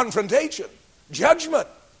mean confrontation. Judgment.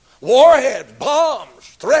 Warheads, bombs,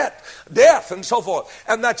 threat, death, and so forth.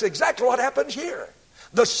 And that's exactly what happens here.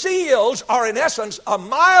 The seals are in essence a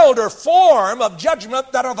milder form of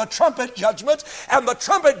judgment that are the trumpet judgments, and the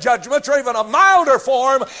trumpet judgments are even a milder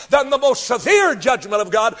form than the most severe judgment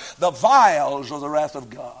of God, the vials of the wrath of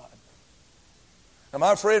God. Now,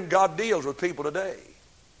 my friend, God deals with people today.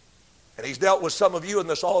 And He's dealt with some of you in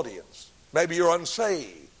this audience. Maybe you're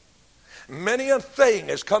unsaved. Many a thing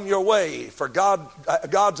has come your way for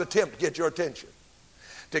God's attempt to get your attention,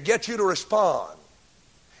 to get you to respond.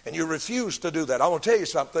 And you refuse to do that. I want to tell you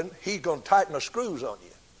something. He's going to tighten the screws on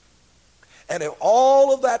you. And if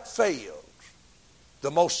all of that fails, the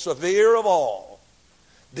most severe of all,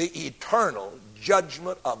 the eternal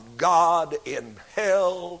judgment of God in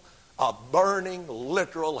hell, a burning,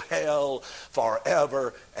 literal hell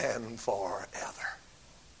forever and forever.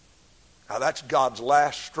 Now that's God's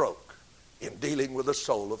last stroke in dealing with the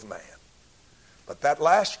soul of man. But that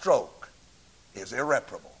last stroke is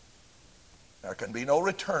irreparable. There can be no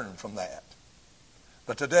return from that.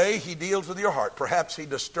 But today He deals with your heart. Perhaps He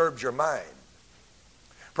disturbs your mind.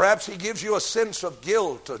 Perhaps He gives you a sense of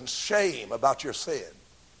guilt and shame about your sin.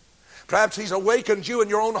 Perhaps He's awakened you in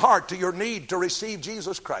your own heart to your need to receive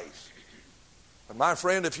Jesus Christ. But my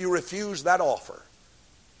friend, if you refuse that offer,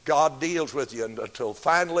 God deals with you until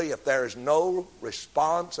finally, if there is no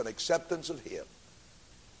response and acceptance of Him,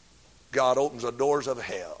 God opens the doors of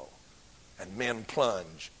hell and men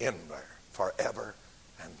plunge in there forever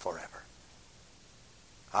and forever.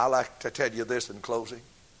 I like to tell you this in closing.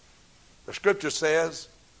 The Scripture says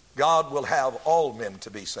God will have all men to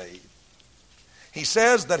be saved. He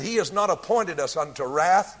says that He has not appointed us unto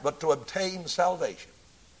wrath, but to obtain salvation.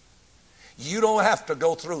 You don't have to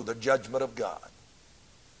go through the judgment of God.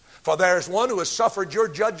 For there is one who has suffered your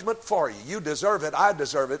judgment for you. You deserve it, I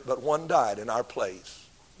deserve it, but one died in our place,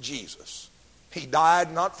 Jesus. He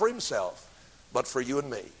died not for Himself, but for you and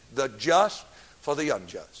me. The just for the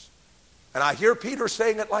unjust. And I hear Peter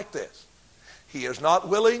saying it like this. He is not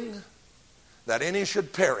willing that any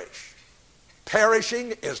should perish.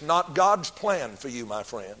 Perishing is not God's plan for you, my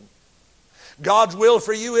friend. God's will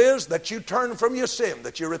for you is that you turn from your sin,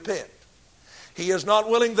 that you repent. He is not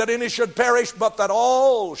willing that any should perish, but that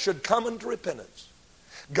all should come into repentance.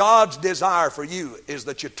 God's desire for you is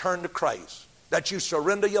that you turn to Christ, that you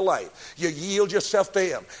surrender your life, you yield yourself to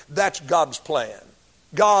Him. That's God's plan.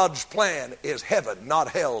 God's plan is heaven, not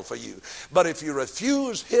hell for you. But if you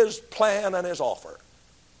refuse His plan and His offer,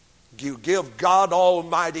 you give God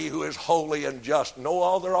Almighty, who is holy and just, no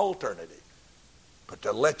other alternative but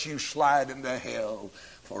to let you slide into hell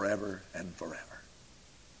forever and forever.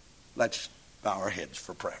 Let's bow our heads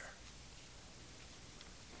for prayer.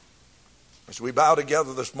 As we bow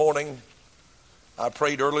together this morning, I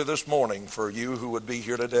prayed early this morning for you who would be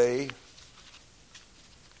here today,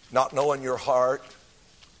 not knowing your heart.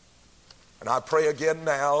 And I pray again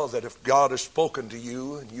now that if God has spoken to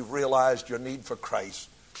you and you've realized your need for Christ,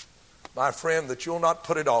 my friend, that you'll not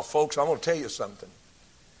put it off. Folks, I'm going to tell you something.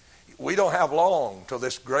 We don't have long till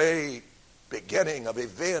this great beginning of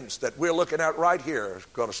events that we're looking at right here is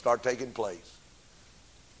going to start taking place.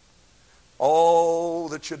 Oh,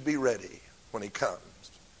 that should be ready when He comes.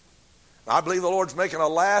 I believe the Lord's making a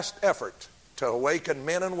last effort to awaken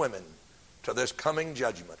men and women to this coming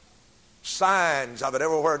judgment. Signs of it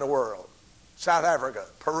everywhere in the world. South Africa,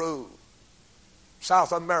 Peru,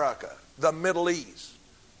 South America, the Middle East.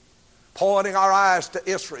 Pointing our eyes to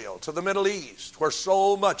Israel, to the Middle East, where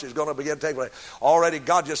so much is going to begin to take place. Already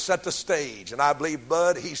God just set the stage, and I believe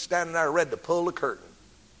Bud, he's standing there ready to pull the curtain.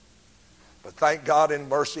 But thank God in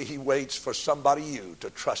mercy He waits for somebody you to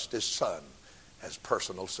trust His Son as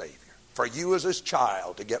personal Savior. For you as His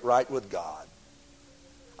child to get right with God.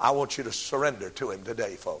 I want you to surrender to Him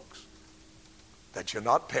today, folks. That you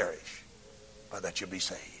not perish, but that you be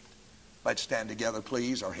saved. Let's stand together,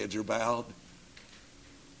 please. Our heads are bowed.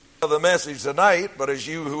 The message tonight, but as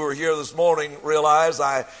you who are here this morning realize,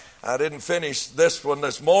 I didn't finish this one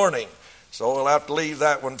this morning, so we'll have to leave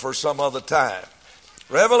that one for some other time.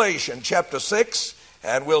 Revelation chapter 6,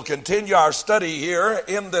 and we'll continue our study here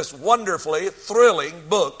in this wonderfully thrilling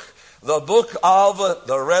book, the book of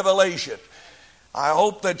the Revelation. I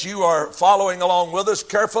hope that you are following along with us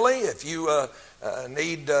carefully. If you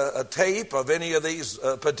need a tape of any of these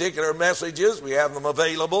particular messages, we have them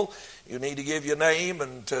available. You need to give your name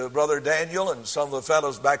and to Brother Daniel and some of the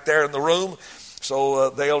fellows back there in the room so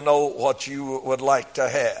they'll know what you would like to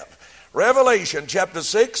have. Revelation chapter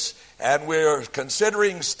 6, and we're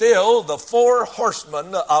considering still the four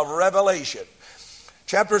horsemen of Revelation.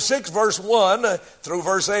 Chapter 6, verse 1 through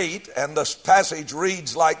verse 8, and the passage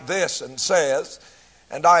reads like this and says,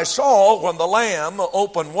 And I saw when the Lamb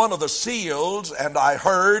opened one of the seals, and I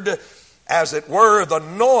heard, as it were, the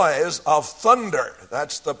noise of thunder.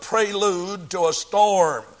 That's the prelude to a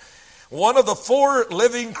storm. One of the four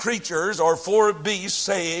living creatures, or four beasts,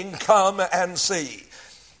 saying, "Come and see."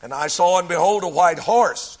 And I saw, and behold, a white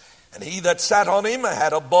horse. And he that sat on him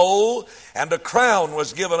had a bow, and a crown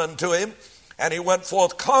was given unto him. And he went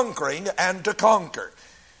forth conquering and to conquer.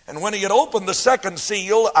 And when he had opened the second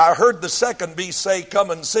seal, I heard the second beast say,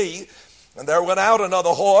 "Come and see." And there went out another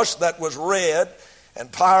horse that was red,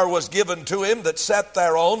 and power was given to him that sat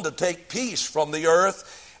thereon to take peace from the earth,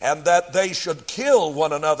 and that they should kill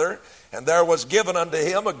one another. And there was given unto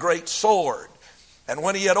him a great sword. And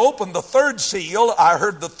when he had opened the third seal, I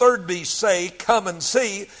heard the third beast say, "Come and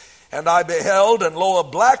see." And I beheld, and lo, a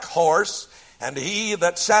black horse, and he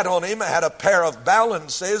that sat on him had a pair of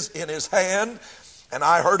balances in his hand. And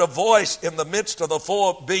I heard a voice in the midst of the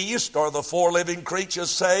four beasts, or the four living creatures,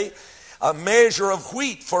 say, "A measure of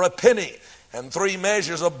wheat for a penny, and 3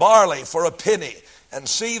 measures of barley for a penny. And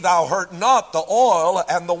see thou hurt not the oil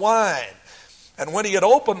and the wine." And when he had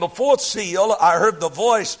opened the fourth seal, I heard the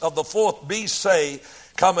voice of the fourth beast say,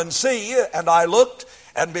 "Come and see." And I looked,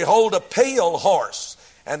 and behold, a pale horse.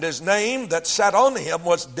 And his name that sat on him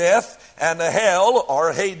was Death, and hell,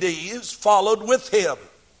 or Hades, followed with him.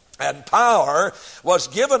 And power was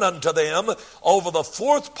given unto them over the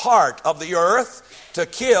fourth part of the earth to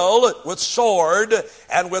kill with sword,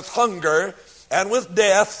 and with hunger, and with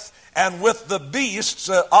death, and with the beasts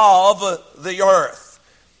of the earth.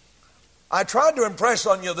 I tried to impress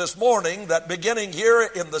on you this morning that beginning here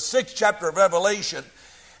in the 6th chapter of Revelation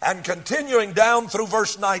and continuing down through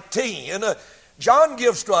verse 19, John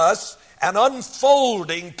gives to us an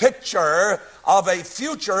unfolding picture of a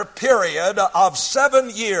future period of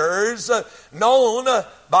 7 years known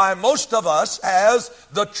by most of us as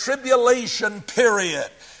the tribulation period.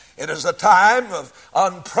 It is a time of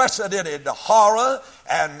unprecedented horror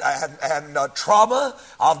and trauma,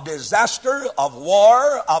 of disaster, of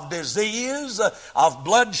war, of disease, of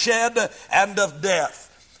bloodshed, and of death.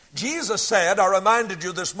 Jesus said, I reminded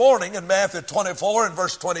you this morning in Matthew 24 and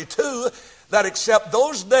verse 22, that except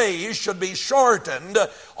those days should be shortened,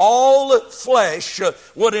 all flesh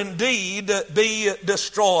would indeed be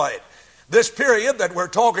destroyed. This period that we're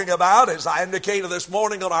talking about, as I indicated this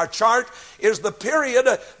morning on our chart, is the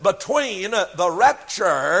period between the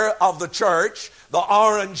rapture of the church, the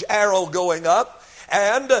orange arrow going up,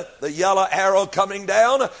 and the yellow arrow coming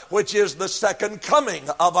down, which is the second coming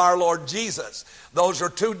of our Lord Jesus. Those are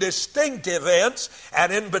two distinct events,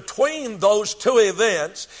 and in between those two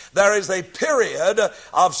events, there is a period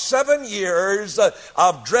of 7 years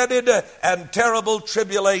of dreaded and terrible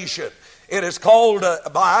tribulation. It is called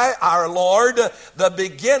by our Lord the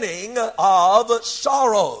beginning of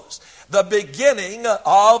sorrows. The beginning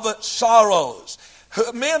of sorrows.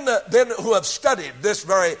 Men then who have studied this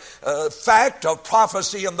very fact of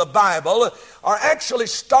prophecy in the Bible are actually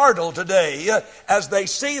startled today as they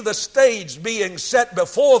see the stage being set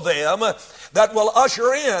before them that will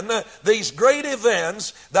usher in these great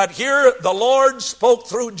events that here the Lord spoke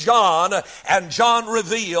through John, and John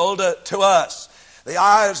revealed to us. The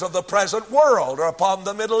eyes of the present world are upon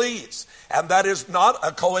the Middle East. And that is not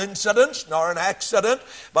a coincidence nor an accident,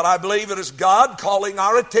 but I believe it is God calling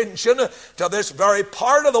our attention to this very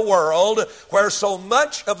part of the world where so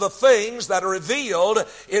much of the things that are revealed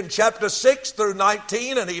in chapter 6 through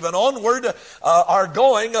 19 and even onward are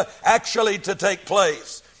going actually to take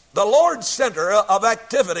place. The Lord's center of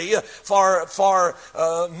activity for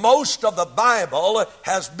most of the Bible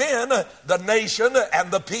has been the nation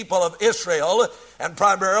and the people of Israel, and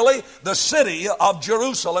primarily the city of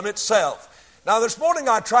Jerusalem itself. Now this morning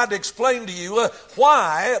I tried to explain to you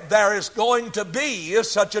why there is going to be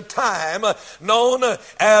such a time known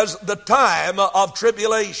as the time of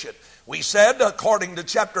tribulation. We said, according to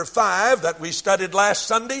chapter 5 that we studied last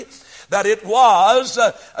Sunday, that it was,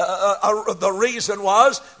 the reason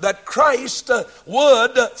was that Christ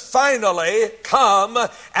would finally come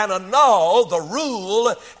and annul the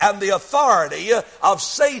rule and the authority of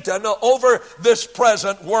Satan over this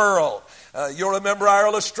present world. You'll remember our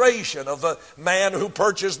illustration of the man who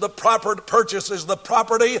purchases the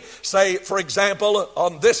property, say, for example,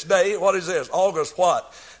 on this day, what is this? August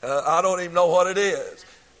what? I don't even know what it is.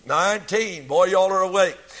 19. Boy, y'all are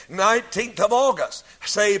awake. 19th of August.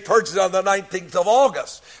 Say he purchases on the 19th of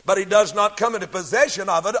August, but he does not come into possession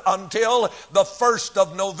of it until the 1st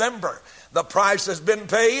of November. The price has been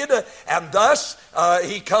paid, and thus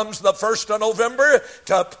he comes the 1st of November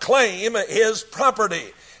to claim his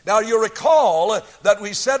property. Now you recall that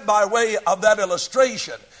we said by way of that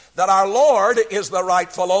illustration that our Lord is the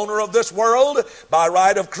rightful owner of this world by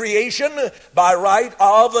right of creation, by right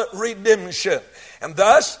of redemption. And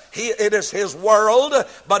thus, it is His world,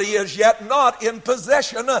 but He is yet not in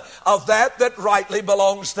possession of that rightly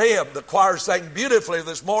belongs to Him. The choir sang beautifully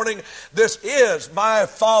this morning, "This is my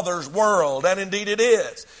Father's world," and indeed it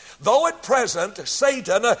is. Though at present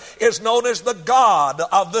Satan is known as the god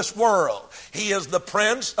of this world. He is the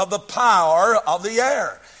prince of the power of the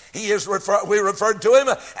air. We referred to him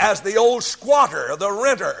as the old squatter, the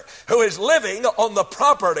renter, who is living on the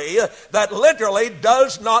property that literally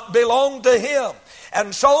does not belong to him.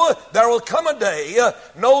 And so there will come a day,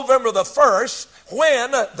 November the 1st,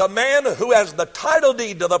 when the man who has the title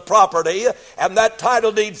deed to the property, and that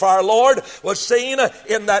title deed for our Lord was seen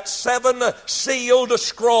in that 7-sealed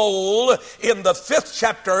scroll in the 5th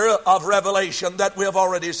chapter of Revelation that we have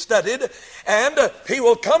already studied. And he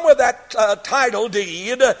will come with that title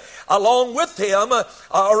deed along with him,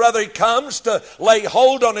 or rather he comes to lay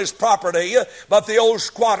hold on his property, but the old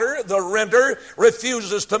squatter, the renter,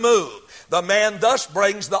 refuses to move. The man thus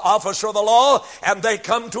brings the officer of the law, and they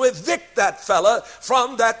come to evict that fella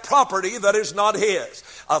from that property that is not his.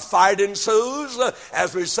 A fight ensues,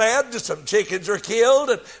 as we said, some chickens are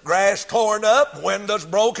killed, and grass torn up, windows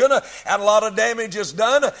broken, and a lot of damage is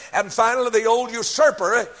done, and finally the old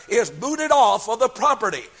usurper is booted off of the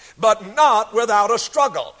property, but not without a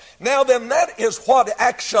struggle. Now then, that is what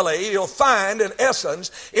actually you'll find in essence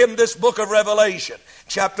in this book of Revelation.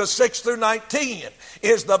 Chapter 6 through 19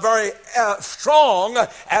 is the very strong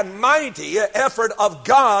and mighty effort of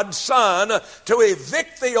God's Son to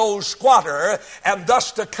evict the old squatter and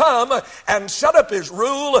thus to come and set up His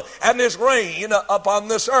rule and His reign upon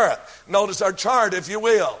this earth. Notice our chart, if you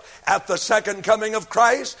will. At the second coming of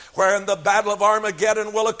Christ, wherein the battle of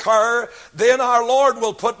Armageddon will occur, then our Lord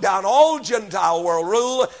will put down all Gentile world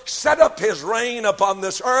rule, set up His reign upon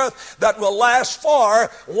this earth that will last for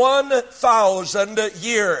 1,000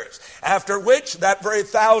 years. After which, that very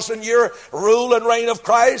 1,000-year rule and reign of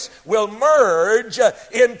Christ will merge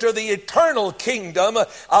into the eternal kingdom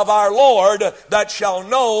of our Lord that shall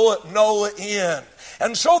know no end.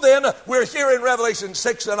 And so then, we're here in Revelation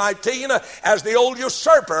 6 and 19 as the old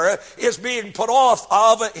usurper is being put off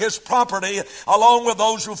of his property along with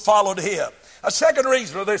those who followed him. A second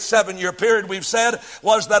reason for this 7-year period, we've said,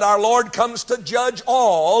 was that our Lord comes to judge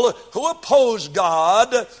all who oppose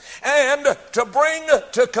God and to bring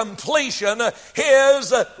to completion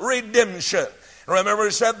His redemption. Remember,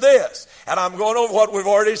 He said this, and I'm going over what we've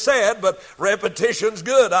already said, but repetition's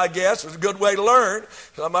good, I guess. It's a good way to learn.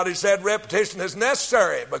 Somebody said repetition is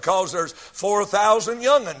necessary because there's 4,000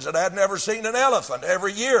 young'uns that had never seen an elephant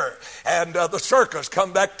every year, and the circus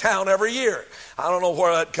come back to town every year. I don't know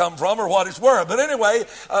where that come from or what it's worth, but anyway,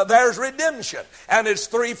 there's redemption, and it's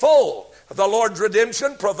threefold. The Lord's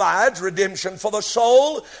redemption provides redemption for the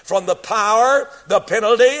soul from the power, the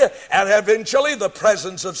penalty, and eventually the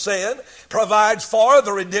presence of sin. Provides for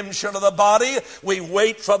the redemption of the body. We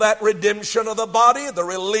wait for that redemption of the body, the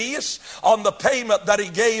release on the payment that He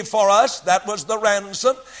gave for us. That was the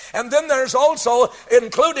ransom. And then there's also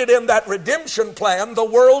included in that redemption plan the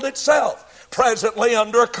world itself, presently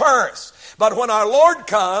under a curse. But when our Lord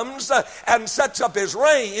comes and sets up His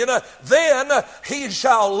reign, then He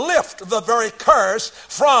shall lift the very curse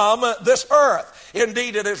from this earth.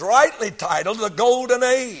 Indeed, it is rightly titled the Golden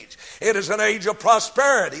Age. It is an age of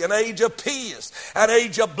prosperity, an age of peace, an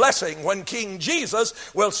age of blessing when King Jesus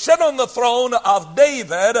will sit on the throne of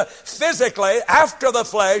David physically after the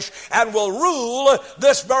flesh and will rule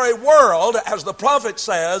this very world, as the prophet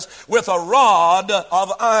says, with a rod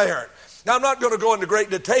of iron. Now, I'm not going to go into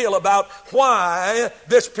great detail about why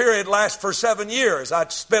this period lasts for 7 years.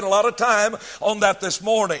 I'd spent a lot of time on that this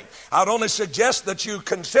morning. I'd only suggest that you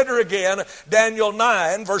consider again Daniel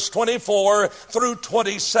 9, verse 24 through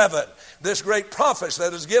 27. This great prophecy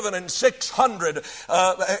that is given in 600, in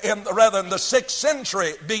the 6th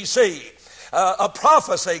century B.C. A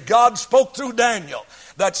prophecy God spoke through Daniel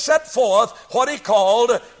that set forth what he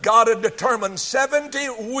called, God had determined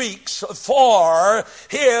 70 weeks for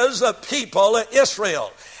His people,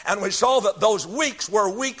 Israel. And we saw that those weeks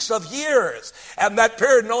were weeks of years. And that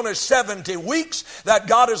period known as 70 weeks that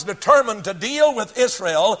God is determined to deal with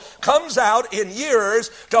Israel comes out in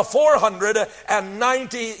years to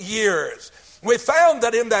 490 years. We found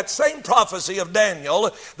that in that same prophecy of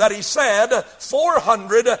Daniel that he said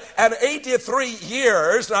 483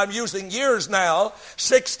 years, and I'm using years now,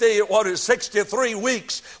 63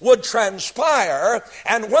 weeks would transpire,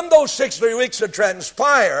 and when those 63 weeks had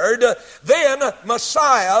transpired, then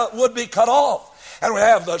Messiah would be cut off. And we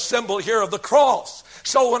have the symbol here of the cross.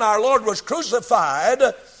 So when our Lord was crucified,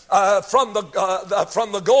 from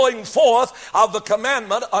the going forth of the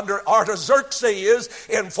commandment under Artaxerxes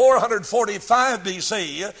in 445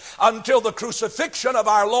 BC until the crucifixion of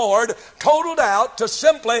our Lord totaled out to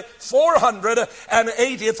simply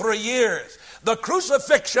 483 years. The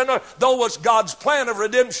crucifixion, though was God's plan of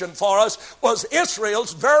redemption for us, was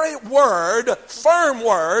Israel's very word, firm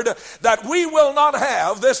word, that we will not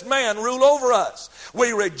have this man rule over us.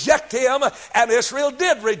 We reject him, and Israel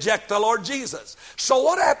did reject the Lord Jesus. So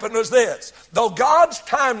what happened was this. Though God's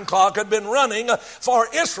time clock had been running for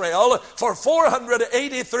Israel for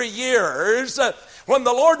 483 years, when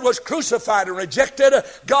the Lord was crucified and rejected,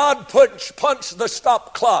 God punched the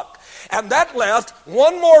stop clock. And that left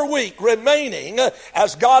one more week remaining,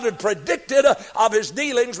 as God had predicted, of his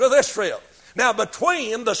dealings with Israel. Now,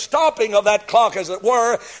 between the stopping of that clock, as it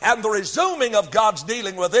were, and the resuming of God's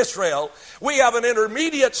dealing with Israel, we have an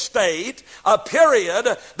intermediate state, a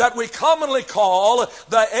period that we commonly call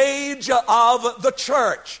the age of the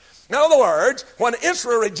church. In other words, when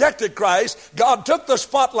Israel rejected Christ, God took the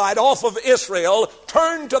spotlight off of Israel,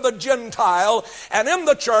 turned to the Gentile, and in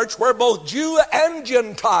the church where both Jew and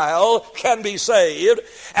Gentile can be saved,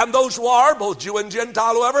 and those who are, both Jew and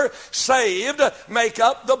Gentile, whoever, saved, make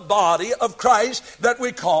up the body of Christ that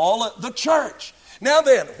we call the church. Now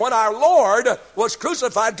then, when our Lord was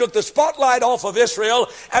crucified, took the spotlight off of Israel,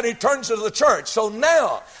 and he turns to the church. So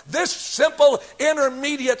now, this simple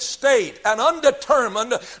intermediate state, an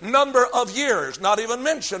undetermined number of years, not even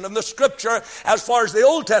mentioned in the Scripture as far as the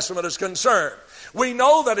Old Testament is concerned. We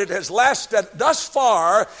know that it has lasted thus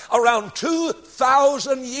far around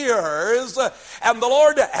 2,000 years, and the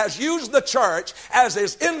Lord has used the church as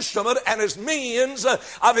his instrument and his means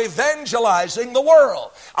of evangelizing the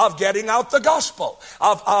world, of getting out the gospel,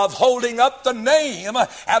 of holding up the name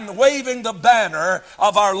and waving the banner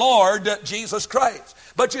of our Lord Jesus Christ.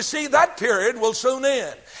 But you see, that period will soon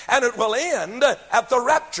end, and it will end at the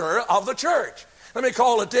rapture of the church. Let me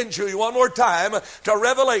call attention to you one more time to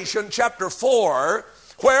Revelation chapter 4,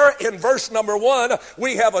 where in verse number 1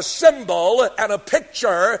 we have a symbol and a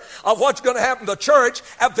picture of what's going to happen to the church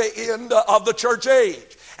at the end of the church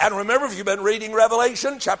age. And remember, if you've been reading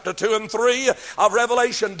Revelation, chapter 2 and 3 of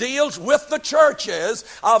Revelation deals with the churches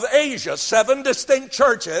of Asia, 7 distinct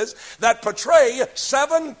churches that portray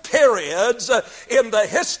 7 periods in the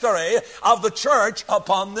history of the church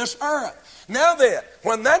upon this earth. Now then,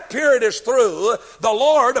 when that period is through, the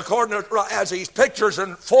Lord, according to as he pictures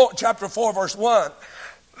in chapter 4, verse 1,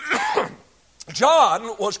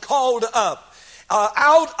 John was called up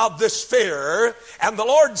out of this sphere, and the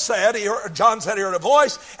Lord said, John said he heard a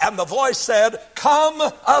voice, and the voice said, "Come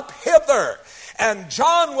up hither." And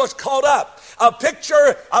John was called up. A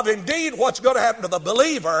picture of indeed what's going to happen to the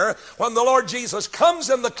believer when the Lord Jesus comes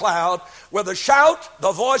in the cloud with a shout,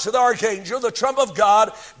 the voice of the archangel, the trump of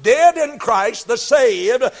God, dead in Christ, the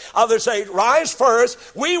saved of the saved. Rise first.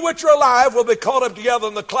 We which are alive will be caught up together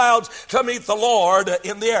in the clouds to meet the Lord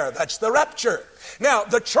in the air. That's the rapture. Now,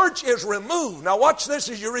 the church is removed. Now, watch this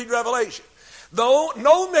as you read Revelation. Though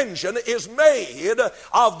no mention is made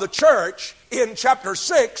of the church in chapter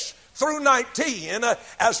 6 through 19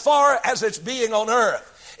 as far as its being on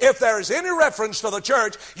earth. If there is any reference to the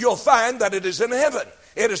church, you'll find that it is in heaven.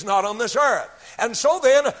 It is not on this earth. And so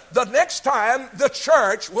then, the next time the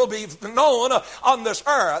church will be known on this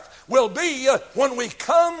earth will be when we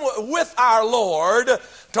come with our Lord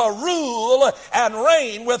to rule and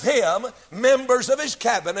reign with him, members of his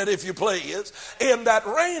cabinet, if you please, in that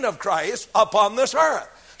reign of Christ upon this earth.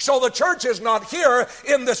 So the church is not here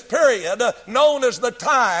in this period known as the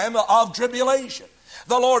time of tribulation.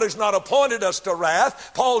 The Lord has not appointed us to wrath,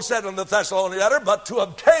 Paul said in the Thessalonian letter, but to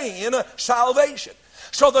obtain salvation.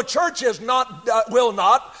 So the church will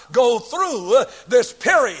not go through this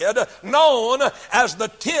period known as the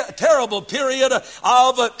terrible period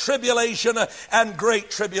of tribulation and great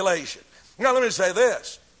tribulation. Now let me say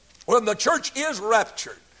this. When the church is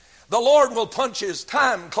raptured, the Lord will punch his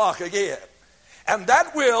time clock again. And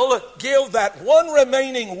that will give that one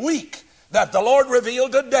remaining week that the Lord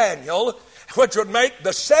revealed to Daniel, which would make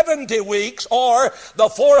the 70 weeks or the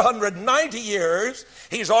 490 years.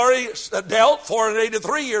 He's already dealt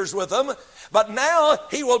 483 years with them. But now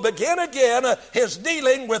he will begin again his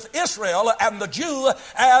dealing with Israel and the Jew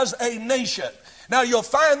as a nation. Now you'll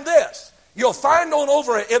find this. You'll find on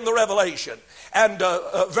over in the Revelation, and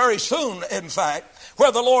very soon, in fact,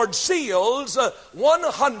 where the Lord seals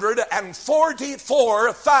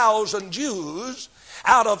 144,000 Jews,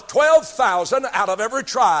 out of 12,000 out of every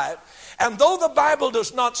tribe. And though the Bible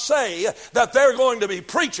does not say that they're going to be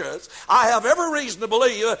preachers, I have every reason to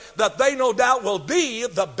believe that they no doubt will be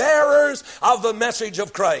the bearers of the message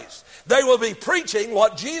of Christ. They will be preaching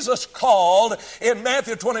what Jesus called in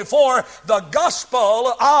Matthew 24, the gospel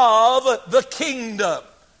of the kingdom.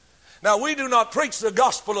 Now, we do not preach the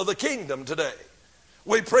gospel of the kingdom today.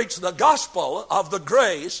 We preach the gospel of the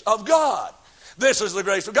grace of God. This is the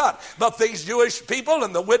grace of God. But these Jewish people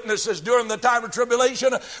and the witnesses during the time of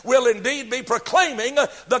tribulation will indeed be proclaiming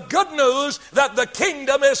the good news that the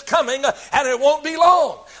kingdom is coming, and it won't be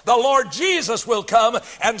long. The Lord Jesus will come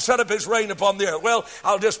and set up his reign upon the earth. Well,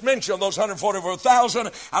 I'll just mention those 144,000.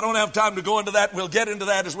 I don't have time to go into that. We'll get into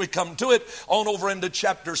that as we come to it, on over into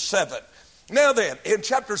chapter 7. Now then, in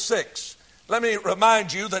chapter 6, let me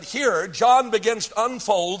remind you that here John begins to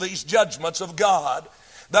unfold these judgments of God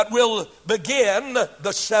that will begin the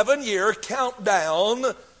 7-year countdown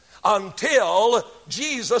until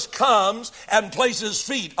Jesus comes and places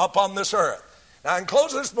feet upon this earth. Now, in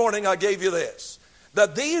closing this morning, I gave you this,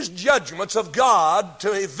 that these judgments of God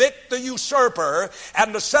to evict the usurper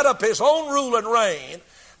and to set up his own rule and reign,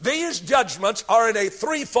 these judgments are in a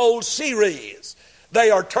threefold series. They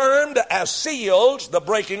are termed as seals, the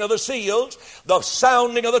breaking of the seals, the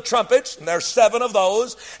sounding of the trumpets, and there are 7 of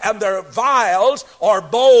those, and they're vials or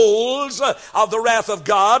bowls of the wrath of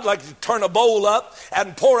God, like you turn a bowl up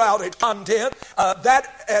and pour out its content,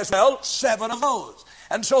 that as well, 7 of those.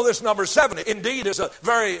 And so this number 7 indeed is a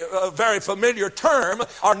very familiar term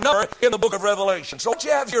or number in the book of Revelation. So what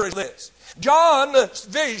you have here is this. John's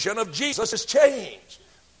vision of Jesus has changed.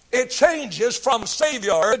 It changes from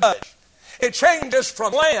Savior to Judge. It changes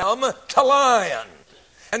from lamb to lion.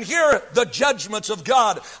 And here the judgments of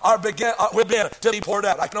God will begin to be poured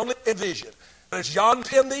out. I can only envision. As John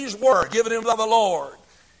penned these words given him by the Lord,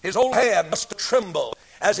 his old hand must have trembled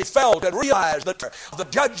as he felt and realized the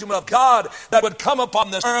judgment of God that would come upon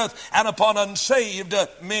this earth and upon unsaved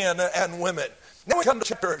men and women. Now we come to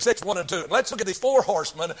chapter 6, 1 and 2. Let's look at these 4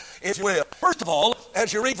 horsemen, if you will. First of all,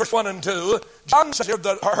 as you read verse 1 and 2, John says here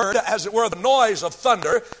that heard, as it were, the noise of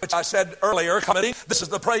thunder, which I said earlier, coming. This is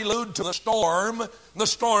the prelude to the storm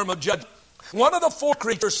of judgment. One of the 4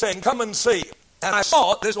 creatures saying, "Come and see." And I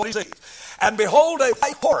saw, this is what he sees, "and behold, a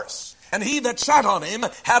white horse, and he that sat on him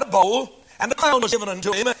had a bow, and a crown was given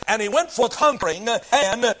unto him, and he went forth conquering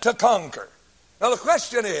and to conquer." Now the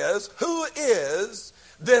question is, who is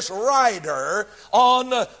this rider on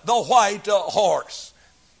the white horse?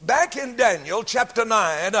 Back in Daniel chapter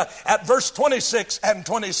 9 at verse 26 and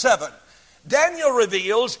 27, Daniel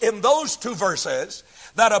reveals in those 2 verses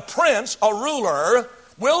that a prince, a ruler,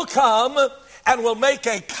 will come and will make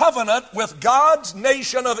a covenant with God's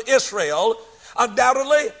nation of Israel,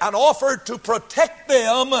 undoubtedly an offer to protect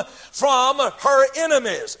them from her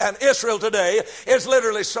enemies. And Israel today is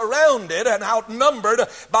literally surrounded and outnumbered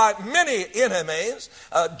by many enemies.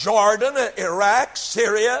 Jordan, Iraq,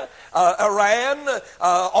 Syria, Iran,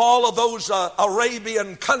 all of those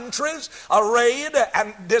Arabian countries arrayed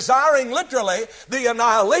and desiring literally the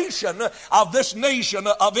annihilation of this nation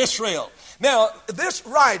of Israel. Now, this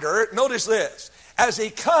rider, notice this, as he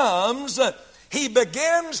comes, he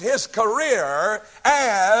begins his career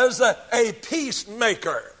as a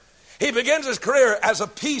peacemaker. He begins his career as a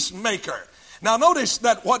peacemaker. Now notice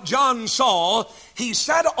that what John saw, he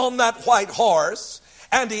sat on that white horse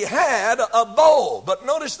and he had a bow. But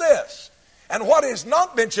notice this, and what is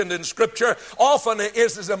not mentioned in Scripture often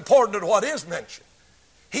is as important as what is mentioned.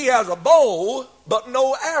 He has a bow but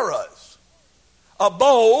no arrows. A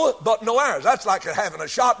bow but no arrows. That's like having a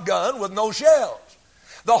shotgun with no shells.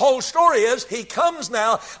 The whole story is he comes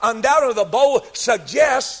now, undoubtedly the bow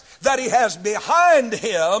suggests that he has behind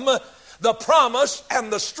him the promise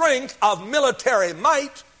and the strength of military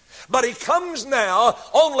might, but he comes now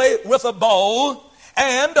only with a bow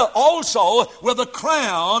and also with a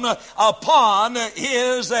crown upon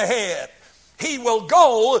his head. He will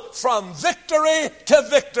go from victory to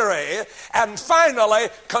victory and finally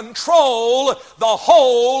control the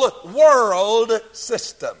whole world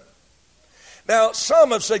system. Now,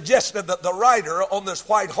 some have suggested that the rider on this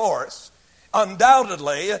white horse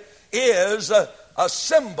undoubtedly is a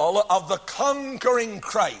symbol of the conquering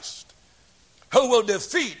Christ who will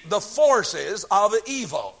defeat the forces of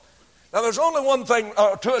evil. Now, there's only one thing,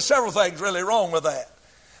 several things really wrong with that.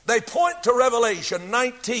 They point to Revelation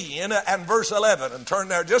 19 and verse 11, and turn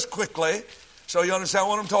there just quickly so you understand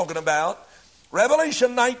what I'm talking about.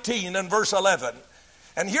 Revelation 19 and verse 11.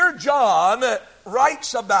 And here John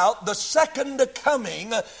writes about the second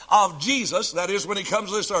coming of Jesus, that is when he comes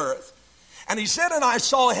to this earth. And he said, "And I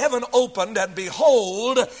saw heaven opened, and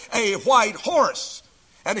behold, a white horse.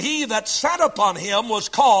 And he that sat upon him was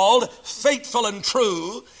called Faithful and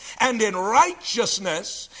True, and in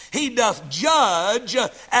righteousness he doth judge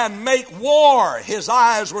and make war. His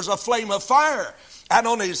eyes was a flame of fire, and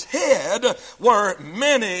on his head were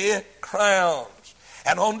many crowns.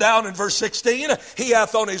 And on down in verse 16, he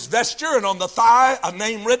hath on his vesture and on the thigh a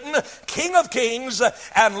name written, King of Kings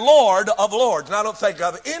and Lord of Lords. Now, I don't think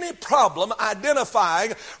of any problem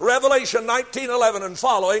identifying Revelation 19:11 and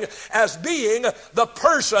following as being the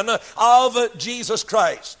person of Jesus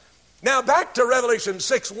Christ. Now, back to Revelation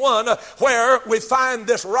 6:1, where we find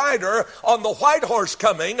this rider on the white horse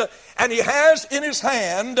coming, and he has in his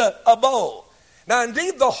hand a bow. Now,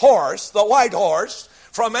 indeed, the horse, the white horse,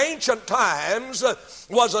 from ancient times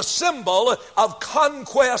was a symbol of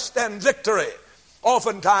conquest and victory.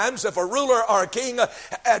 Oftentimes, if a ruler or a king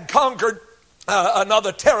had conquered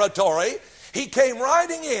another territory, he came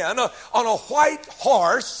riding in on a white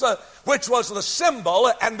horse, which was the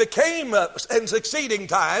symbol and became, in succeeding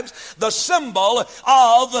times, the symbol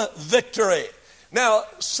of victory. Now,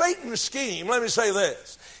 Satan's scheme, let me say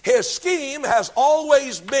this, his scheme has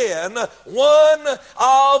always been one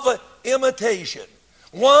of imitation.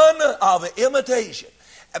 One of imitation.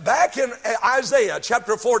 Back in Isaiah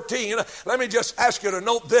chapter 14, let me just ask you to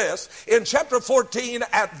note this. In chapter 14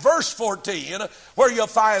 at verse 14, where you'll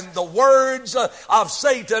find the words of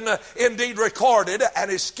Satan indeed recorded,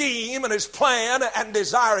 and his scheme and his plan and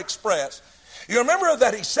desire expressed. You remember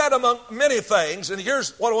that he said among many things, and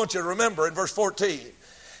here's what I want you to remember in verse 14.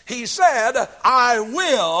 He said, I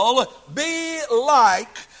will be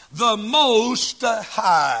like the Most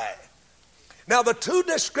High. Now, the two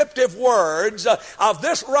descriptive words of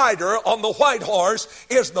this rider on the white horse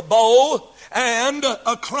is the bow and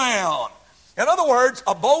a crown. In other words,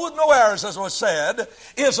 a bow with no arrows, as was said,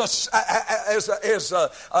 is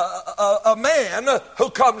a man who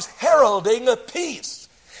comes heralding peace.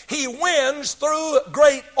 He wins through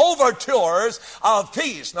great overtures of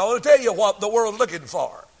peace. Now, I'll tell you what the world's looking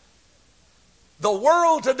for. The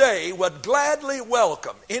world today would gladly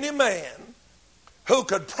welcome any man who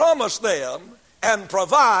could promise them and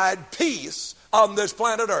provide peace on this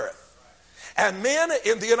planet Earth. And men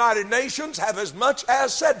in the United Nations have as much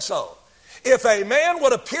as said so. If a man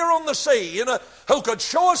would appear on the scene who could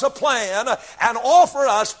show us a plan and offer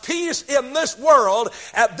us peace in this world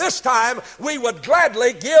at this time, we would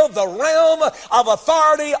gladly give the realm of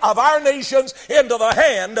authority of our nations into the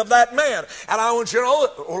hand of that man. And I want you to know,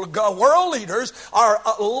 world leaders are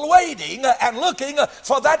waiting and looking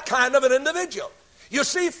for that kind of an individual. You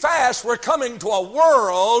see, fast we're coming to a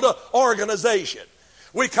world organization.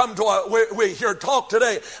 We hear talk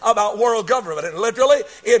today about world government, and literally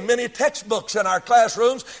in many textbooks in our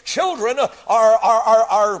classrooms, children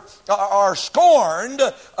are scorned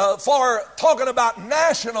for talking about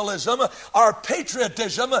nationalism or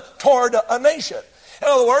patriotism toward a nation. In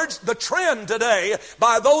other words, the trend today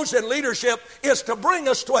by those in leadership is to bring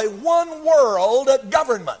us to a one world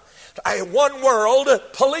government. A one world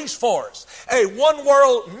police force, a one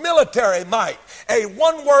world military might, a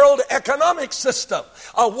one world economic system,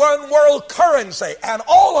 a one world currency, and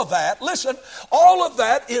all of that, listen, all of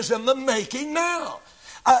that is in the making now.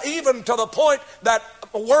 Even to the point that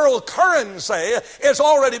world currency is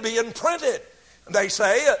already being printed. They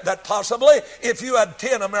say that possibly if you had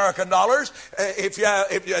 10 American dollars,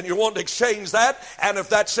 and you want to exchange that, and if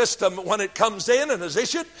that system, when it comes in and is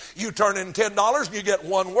issued, you turn in $10 and you get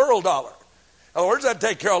one world dollar. In other words, that'd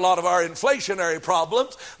take care of a lot of our inflationary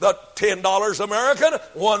problems. The $10 American,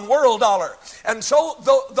 one world dollar. And so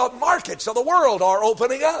the markets of the world are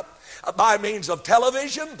opening up. By means of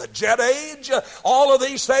television, the jet age, all of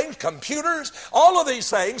these things, computers, all of these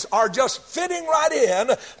things are just fitting right in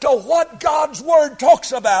to what God's Word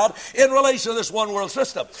talks about in relation to this one world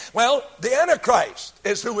system. Well, the Antichrist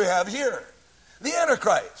is who we have here. The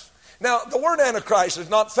Antichrist. Now, the word Antichrist is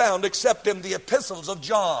not found except in the epistles of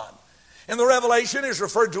John. In the Revelation, he is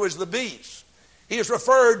referred to as the beast. He is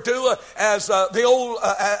referred to as we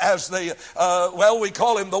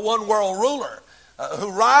call him the one world ruler.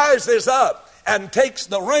 Who rises up and takes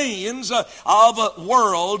the reins of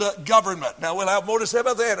world government. Now, we'll have more to say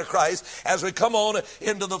about the Antichrist as we come on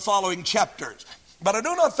into the following chapters. But I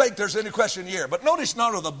do not think there's any question here. But notice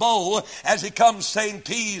not of the bow as he comes saying,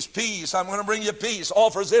 peace, peace. I'm going to bring you peace.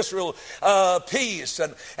 Offers Israel peace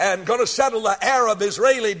and going to settle the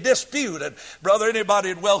Arab-Israeli dispute. And brother,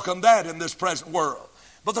 anybody would welcome that in this present world.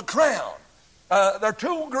 But the crown. There are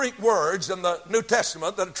two Greek words in the New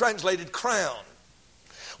Testament that are translated crown.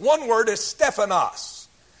 One word is Stephanos.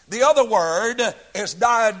 The other word is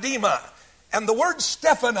diadema. And the word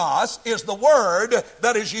Stephanos is the word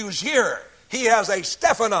that is used here. He has a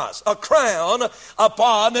Stephanos, a crown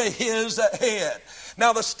upon his head.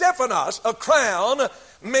 Now the Stephanos, a crown,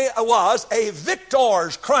 was a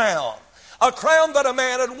victor's crown. A crown that a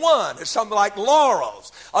man had won. It's something like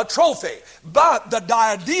laurels, a trophy. But the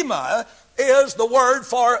diadema is the word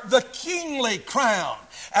for the kingly crown.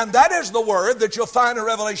 And that is the word that you'll find in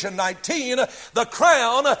Revelation 19, the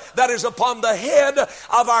crown that is upon the head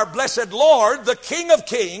of our blessed Lord, the King of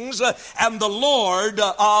Kings and the Lord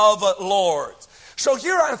of Lords. So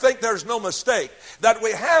here I think there's no mistake that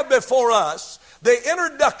we have before us the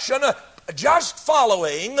introduction just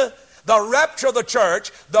following the rapture of the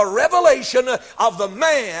church, the revelation of the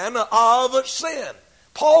man of sin.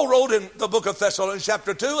 Paul wrote in the book of Thessalonians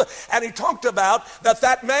chapter 2, and he talked about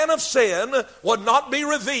that man of sin would not be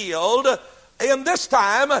revealed in this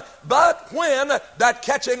time, but when that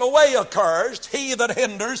catching away occurs, he that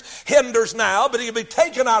hinders now, but he'll be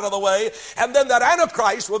taken out of the way, and then that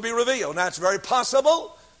Antichrist will be revealed. Now it's very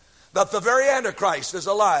possible that the very Antichrist is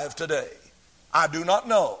alive today. I do not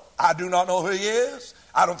know. I do not know who he is.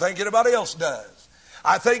 I don't think anybody else does.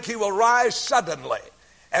 I think he will rise suddenly.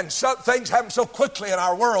 And some things happen so quickly in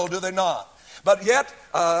our world, do they not? But yet,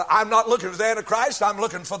 I'm not looking for the Antichrist. I'm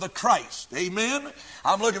looking for the Christ. Amen?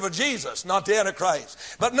 I'm looking for Jesus, not the Antichrist.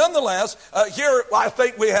 But nonetheless, here I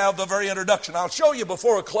think we have the very introduction. I'll show you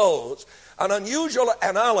before I close an unusual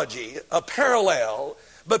analogy, a parallel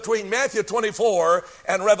between Matthew 24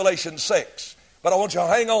 and Revelation 6. But I want you to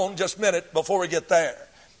hang on just a minute before we get there.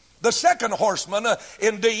 The second horseman,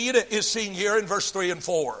 indeed, is seen here in verse 3 and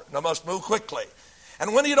 4. And I must move quickly.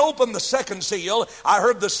 And when he had opened the second seal, I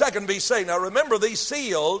heard the second beast say, now remember, these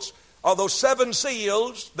seals are those 7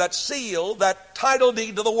 seals that seal that title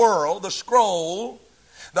deed to the world, the scroll,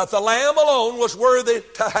 that the Lamb alone was worthy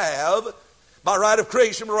to have by right of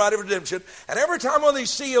creation, by right of redemption. And every time one of these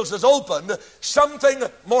seals is opened, something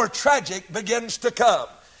more tragic begins to come.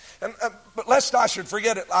 But lest I should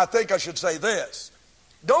forget it, I think I should say this.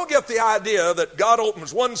 Don't get the idea that God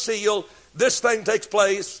opens one seal, this thing takes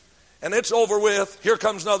place, and it's over with. Here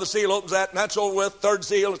comes another seal, opens that, and that's over with. Third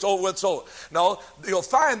seal, it's over with, so. No, you'll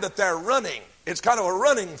find that they're running. It's kind of a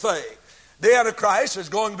running thing. The Antichrist is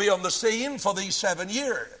going to be on the scene for these 7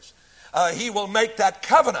 years. He will make that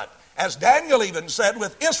covenant, as Daniel even said,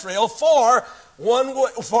 with Israel for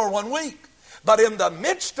 1 week. But in the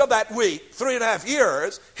midst of that week, 3.5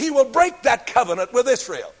 years, he will break that covenant with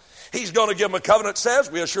Israel. He's going to give them a covenant that says,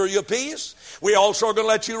 we assure you peace. We also are going to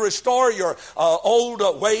let you restore your old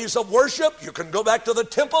ways of worship. You can go back to the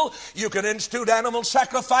temple. You can institute animal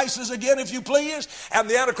sacrifices again if you please. And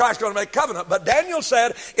the Antichrist is going to make covenant. But Daniel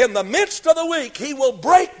said, in the midst of the week, he will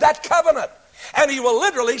break that covenant. And he will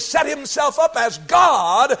literally set himself up as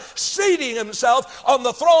God, seating himself on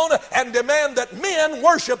the throne and demand that men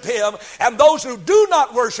worship him. And those who do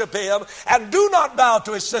not worship him and do not bow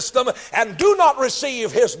to his system and do not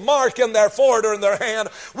receive his mark in their forehead or in their hand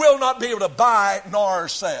will not be able to buy nor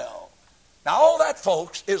sell. Now all that,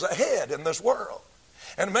 folks, is ahead in this world.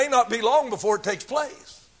 And it may not be long before it takes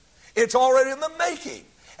place. It's already in the making.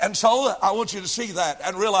 And so I want you to see that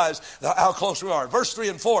and realize how close we are. Verse 3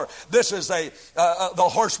 and 4, this is the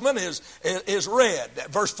horseman is red.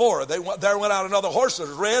 Verse 4, there went out another horse that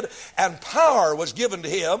was red, and power was given to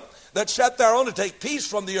him that sat thereon to take peace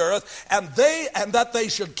from the earth, and that they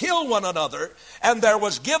should kill one another. And there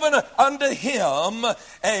was given unto him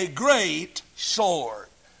a great sword.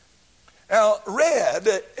 Now, red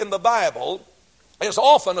in the Bible is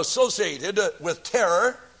often associated with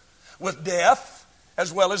terror, with death,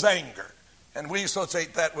 as well as anger. And we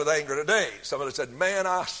associate that with anger today. Somebody said, man,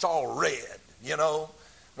 I saw red, you know.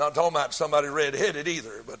 Not talking about somebody red-headed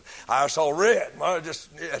either, but I saw red. Well,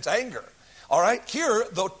 it's anger. All right, here,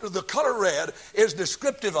 the color red is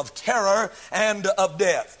descriptive of terror and of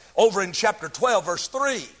death. Over in chapter 12, verse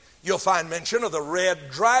 3, you'll find mention of the red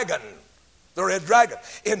dragon. The red dragon.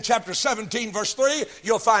 In chapter 17, verse 3,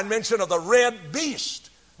 you'll find mention of the red beast.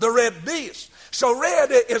 The red beast. So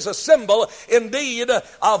red is a symbol, indeed,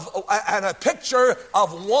 of and a picture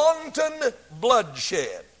of wanton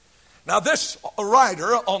bloodshed. Now this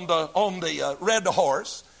rider on the red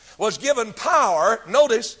horse was given power,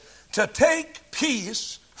 notice, to take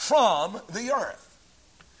peace from the earth.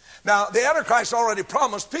 Now the Antichrist already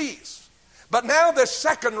promised peace. But now this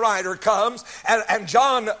second rider comes, and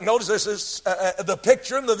John, notice this is the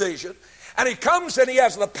picture and the vision. And he comes and he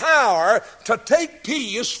has the power to take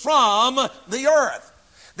peace from the earth.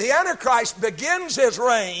 The Antichrist begins his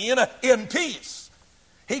reign in peace.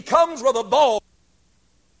 He comes with a bow.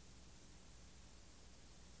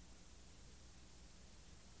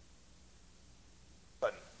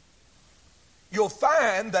 you'll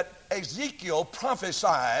find that Ezekiel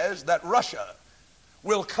prophesies that Russia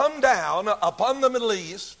will come down upon the Middle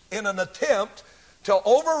East in an attempt to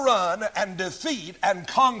overrun and defeat and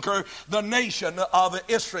conquer the nation of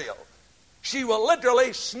Israel. She will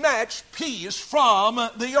literally snatch peace from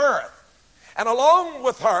the earth. And along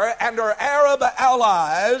with her and her Arab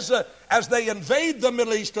allies, as they invade the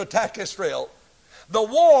Middle East to attack Israel, the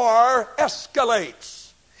war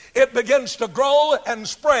escalates. It begins to grow and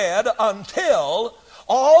spread until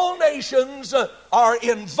all nations are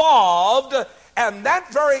involved, and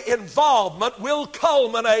that very involvement will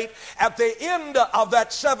culminate at the end of that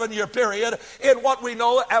 7-year period in what we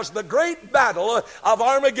know as the Great Battle of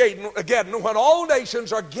Armageddon, when all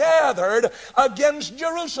nations are gathered against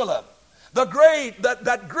Jerusalem.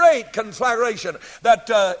 That great conflagration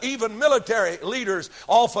that even military leaders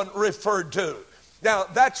often referred to. Now,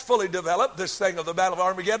 that's fully developed, this thing of the Battle of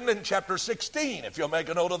Armageddon, in chapter 16, if you'll make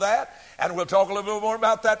a note of that. And we'll talk a little bit more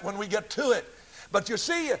about that when we get to it. But you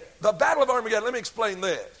see, the Battle of Armageddon, let me explain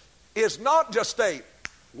this, is not just a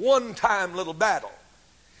one-time little battle.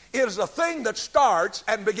 It is a thing that starts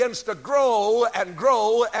and begins to grow and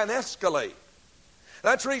escalate.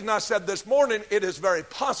 That's the reason I said this morning it is very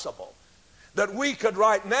possible that we could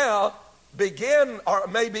right now begin, or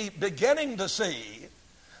maybe beginning to see,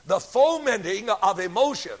 the fomenting of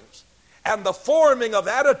emotions and the forming of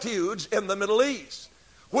attitudes in the Middle East,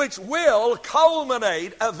 which will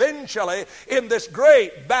culminate eventually in this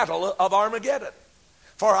great battle of Armageddon.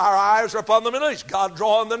 For our eyes are upon the Middle East. God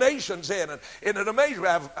drawing the nations in. And isn't it amazing? We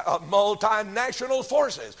have multinational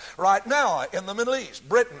forces right now in the Middle East.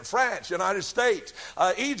 Britain, France, United States,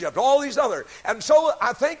 Egypt, all these other. And so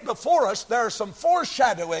I think before us there are some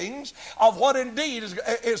foreshadowings of what indeed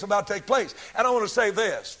is about to take place. And I want to say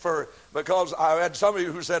this, because I had some of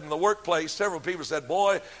you who said in the workplace, several people said,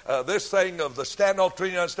 boy, this thing of the standoff between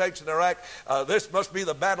the United States and Iraq, this must be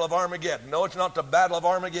the Battle of Armageddon. No, it's not the Battle of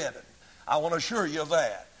Armageddon. I want to assure you of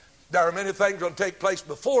that. There are many things going to take place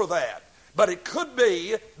before that. But it could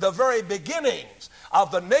be the very beginnings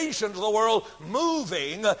of the nations of the world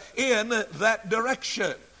moving in that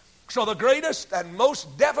direction. So the greatest and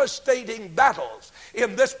most devastating battles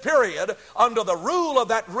in this period under the rule of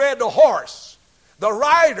that red horse, the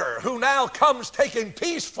rider who now comes taking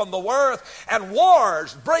peace from the earth, and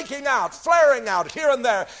wars breaking out, flaring out here and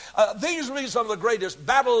there. These will be some of the greatest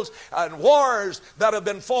battles and wars that have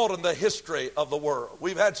been fought in the history of the world.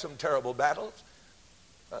 We've had some terrible battles.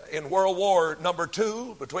 In World War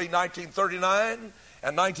II, between 1939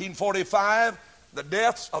 and 1945, the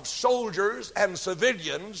deaths of soldiers and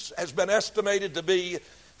civilians has been estimated to be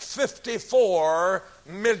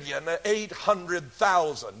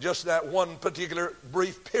 54,800,000, just that one particular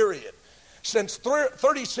brief period. Since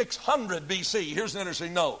 3600 BC, here's an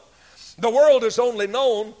interesting note. The world has only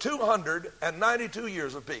known 292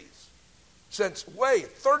 years of peace. Since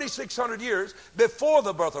 3,600 years before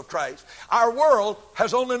the birth of Christ, our world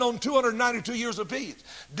has only known 292 years of peace.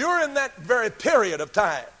 During that very period of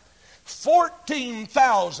time,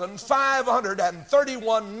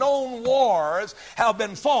 14,531 known wars have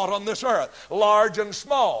been fought on this earth, large and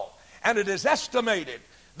small. And it is estimated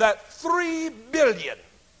that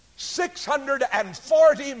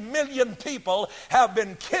 3,640,000,000 people have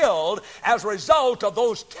been killed as a result of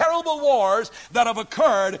those terrible wars that have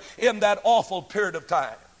occurred in that awful period of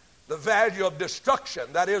time. The value of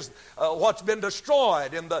destruction, that is what's been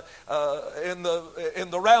destroyed in the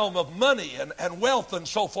realm of money and wealth and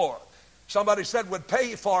so forth. Somebody said would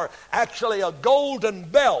pay for actually a golden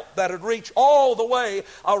belt that would reach all the way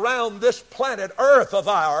around this planet Earth of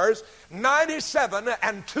ours, 97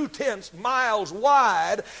 2/10 miles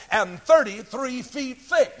wide and 33 feet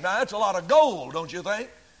thick. Now that's a lot of gold, don't you think?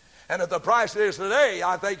 And at the price it is today,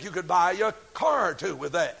 I think you could buy your car or two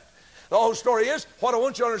with that. The whole story is, what I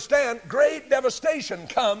want you to understand, great devastation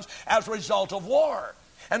comes as a result of war.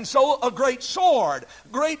 And so a great sword,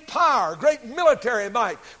 great power, great military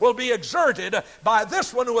might will be exerted by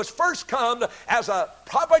this one who has first come as a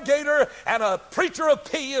propagator and a preacher of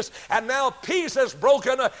peace, and now peace is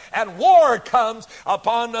broken and war comes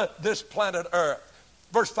upon this planet Earth.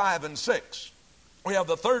 Verse 5 and 6, we have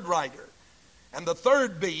the third rider. And the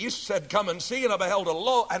third beast said, come and see. And I beheld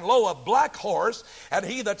a black horse, and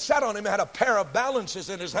he that sat on him had a pair of balances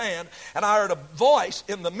in his hand. And I heard a voice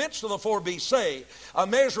in the midst of the four beasts say, a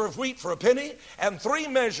measure of wheat for a penny, and 3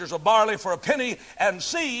 measures of barley for a penny, and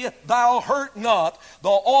see, thou hurt not the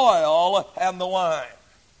oil and the wine.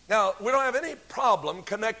 Now, we don't have any problem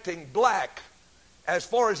connecting black as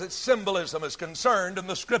far as its symbolism is concerned in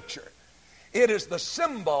the Scripture. It is the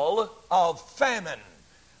symbol of famine.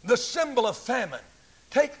 The symbol of famine.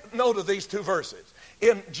 Take note of these two verses.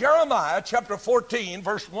 In Jeremiah chapter 14,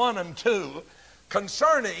 verse 1 and 2,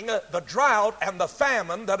 concerning the drought and the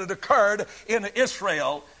famine that had occurred in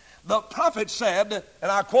Israel, the prophet said,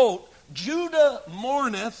 and I quote, Judah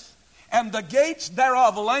mourneth, and the gates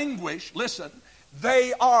thereof languish. Listen,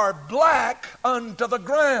 they are black unto the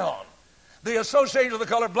ground. The association of the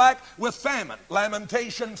color black with famine.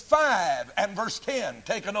 Lamentation 5 and verse 10.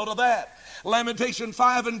 Take a note of that. Lamentation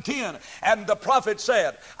 5 and 10. And the prophet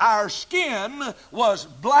said, our skin was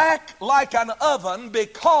black like an oven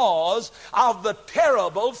because of the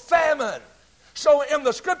terrible famine. So in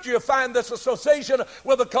the scripture you find this association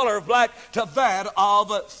with the color of black to that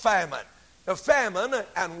of famine. Now, famine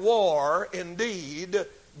and war indeed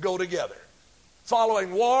go together.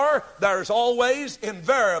 Following war, there is always,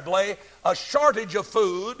 invariably, a shortage of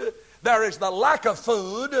food. There is the lack of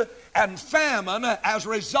food, and famine as a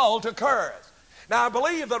result occurs. Now, I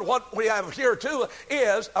believe that what we have here, too,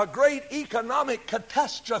 is a great economic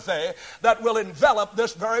catastrophe that will envelop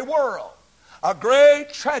this very world. A great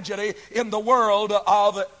tragedy in the world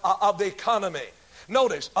of the economy.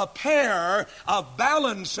 Notice, a pair of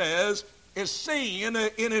balances is seen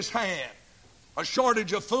in his hand. A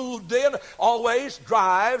shortage of food then always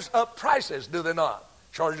drives up prices, do they not?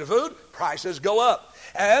 Shortage of food, prices go up.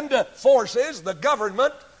 And forces the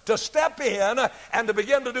government to step in and to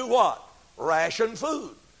begin to do what? Ration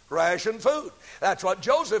food. Ration food. That's what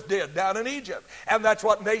Joseph did down in Egypt. And that's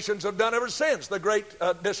what nations have done ever since. The great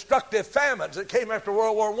destructive famines that came after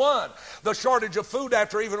World War I. The shortage of food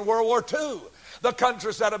after even World War II. The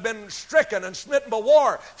countries that have been stricken and smitten by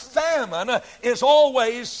war. Famine is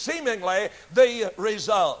always seemingly the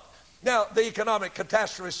result. Now, the economic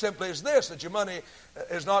catastrophe simply is this, that your money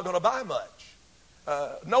is not going to buy much.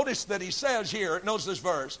 Notice that he says here, notice this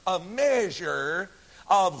verse, a measure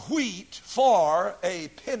of wheat for a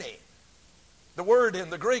penny. The word in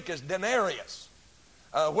the Greek is denarius,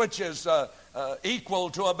 which is equal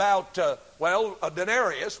to about, a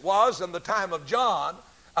denarius was in the time of John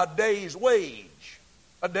a day's wage.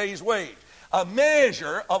 A day's wage. A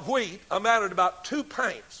measure of wheat amounted to about 2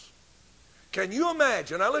 pints. Can you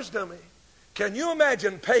imagine, now listen to me, can you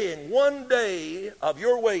imagine paying 1 day of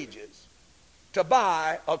your wages to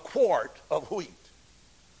buy a quart of wheat?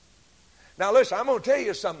 Now listen, I'm going to tell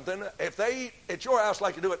you something. If they eat at your house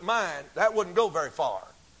like you do at mine, that wouldn't go very far.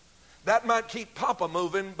 That might keep Papa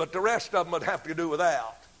moving, but the rest of them would have to do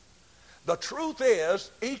without. The truth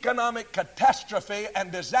is, economic catastrophe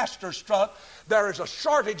and disaster struck. There is a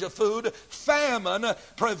shortage of food. Famine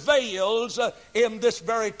prevails in this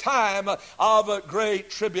very time of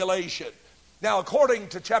great tribulation. Now, according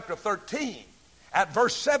to chapter 13, at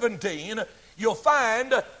verse 17, you'll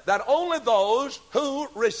find that only those who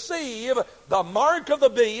receive the mark of the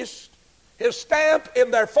beast, his stamp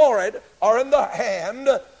in their forehead or in the hand,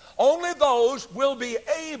 only those will be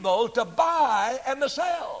able to buy and to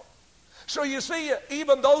sell. So you see,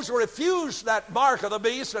 even those who refuse that mark of the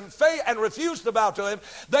beast and refuse to bow to him,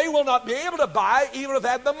 they will not be able to buy even if they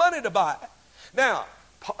had the money to buy. Now,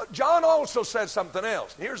 John also says something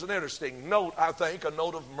else. Here's an interesting note, I think, a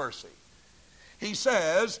note of mercy. He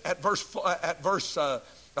says at verse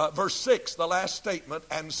 6, the last statement,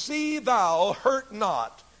 and see thou hurt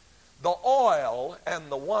not the oil and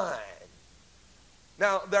the wine.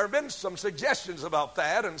 Now, there have been some suggestions about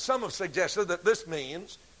that, and some have suggested that this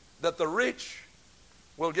means that the rich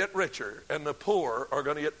will get richer and the poor are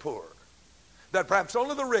going to get poorer. That perhaps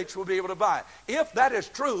only the rich will be able to buy. If that is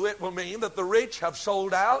true, it will mean that the rich have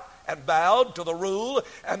sold out and bowed to the rule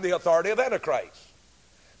and the authority of Antichrist.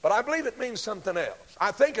 But I believe it means something else.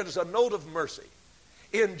 I think it is a note of mercy.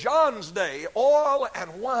 In John's day, oil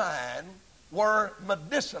and wine were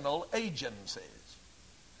medicinal agencies.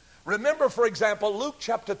 Remember, for example, Luke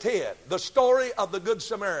chapter 10, the story of the Good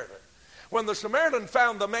Samaritan. When the Samaritan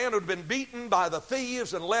found the man who'd been beaten by the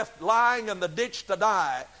thieves and left lying in the ditch to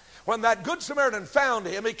die, when that Good Samaritan found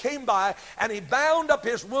him, he came by and he bound up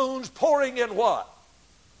his wounds, pouring in what?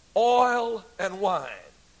 Oil and wine.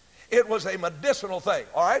 It was a medicinal thing,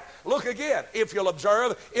 all right? Look again, if you'll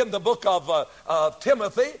observe, in the book of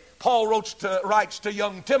Timothy, Paul writes to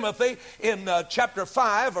young Timothy in chapter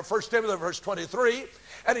 5 of 1 Timothy verse 23,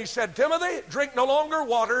 and he said, Timothy, drink no longer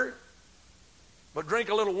water, but drink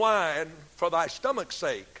a little wine for thy stomach's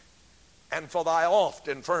sake and for thy oft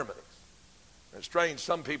infirmities. It's strange,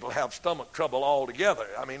 some people have stomach trouble altogether.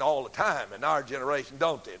 I mean, all the time in our generation,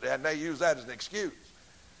 don't they? And they use that as an excuse.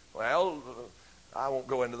 Well, I won't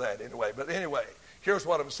go into that anyway. But anyway, here's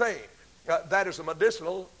what I'm saying. That is a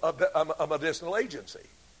medicinal agency.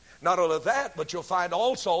 Not only that, but you'll find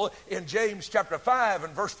also in James chapter 5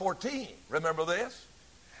 and verse 14. Remember this?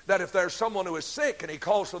 that if there's someone who is sick and he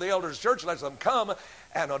calls for the elders of the church, lets them come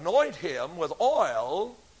and anoint him with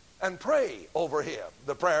oil and pray over him.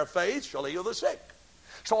 The prayer of faith shall heal the sick.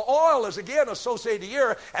 So oil is again associated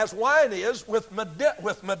here, as wine is, with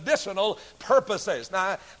medicinal purposes.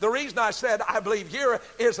 Now, the reason I said I believe here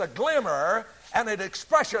is a glimmer and an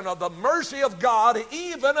expression of the mercy of God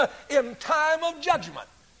even in time of judgment.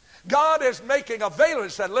 God is making available. He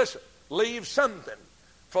said, listen, leave something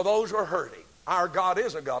for those who are hurting. Our God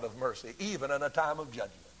is a God of mercy, even in a time of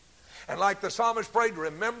judgment. And like the psalmist prayed,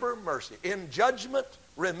 remember mercy. In judgment,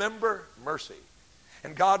 remember mercy.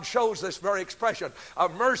 And God shows this very expression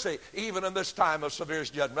of mercy even in this time of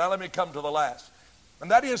severest judgment. Now let me come to the last. And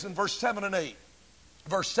that is in verse 7 and 8.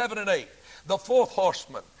 Verse 7 and 8. The fourth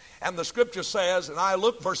horseman. And the scripture says, and I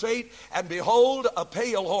looked, verse 8, and behold, a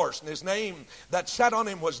pale horse, and his name that sat on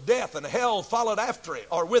him was Death, and hell followed after him,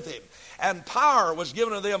 or with him. And power was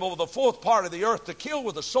given to them over the fourth part of the earth to kill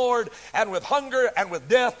with the sword, and with hunger, and with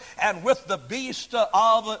death, and with the beast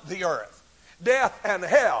of the earth. Death and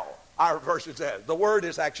hell, our verse says. The word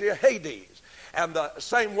is actually Hades. And the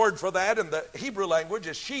same word for that in the Hebrew language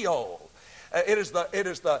is Sheol. It is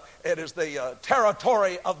the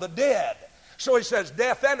territory of the dead. So he says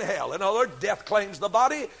death and hell. In other words, death claims the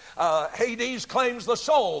body. Hades claims the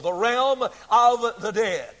soul, the realm of the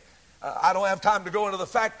dead. I don't have time to go into the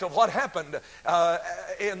fact of what happened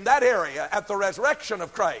in that area at the resurrection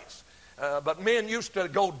of Christ. But men used to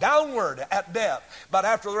go downward at death. But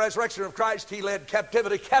after the resurrection of Christ, he led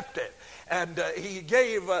captivity captive. And he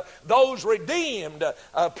gave those redeemed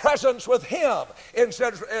presence with him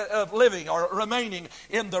instead of living or remaining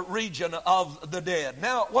in the region of the dead.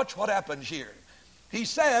 Now, watch what happens here. He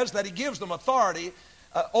says that he gives them authority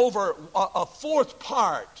over a fourth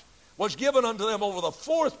part, was given unto them over the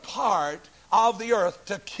fourth part of the earth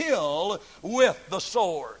to kill with the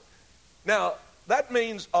sword. Now, that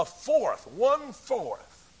means a fourth, 1/4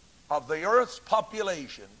 of the earth's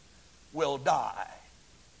population will die.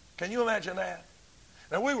 Can you imagine that?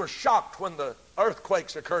 Now, we were shocked when the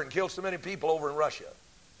earthquakes occurred and killed so many people over in Russia.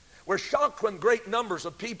 We're shocked when great numbers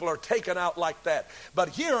of people are taken out like that. But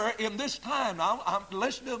here, in this time, now,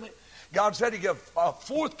 listen to me. God said he gave a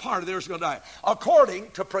fourth part of the earth is going to die.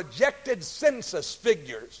 According to projected census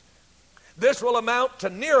figures, this will amount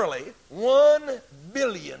to nearly 1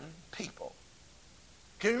 billion people.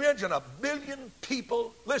 Can you imagine 1 billion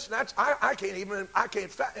people? Listen, I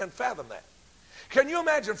can't fathom that. Can you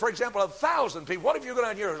imagine, for example, 1,000 people? What if you go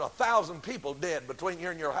down here, there's 1,000 people dead between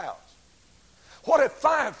here and your house? What if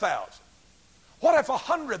 5,000? What if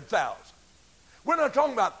 100,000? We're not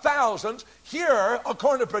talking about thousands. Here,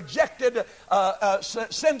 according to projected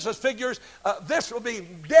census figures, this will be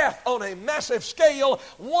death on a massive scale.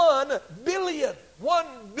 1 billion. 1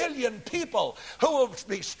 billion people who will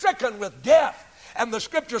be stricken with death. And the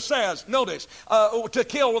scripture says, notice, to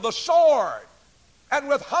kill with a sword, and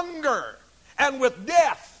with hunger, and with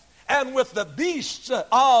death, and with the beasts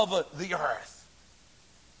of the earth.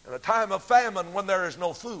 In a time of famine, when there is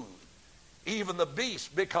no food, even the beasts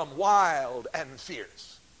become wild and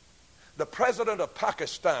fierce. The president of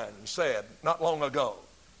Pakistan said not long ago,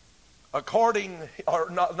 according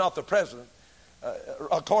to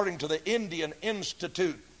the Indian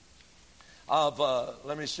Institute of,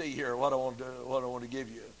 let me see here what I want to give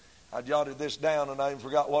you. I jotted this down and I even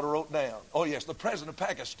forgot what I wrote down. Oh yes, the president of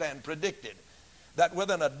Pakistan predicted that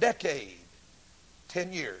within a decade,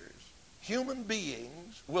 10 years, human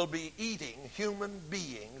beings will be eating human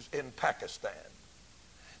beings in Pakistan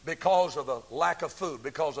because of the lack of food,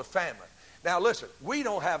 because of famine. Now listen, we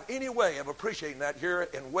don't have any way of appreciating that here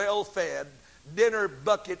in well-fed dinner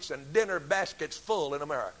buckets and dinner baskets full in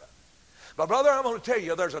America. But brother, I'm going to tell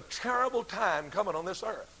you, there's a terrible time coming on this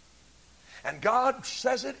earth. And God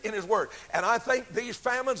says it in his word. And I think these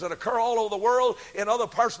famines that occur all over the world, in other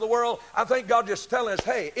parts of the world, I think God just telling us,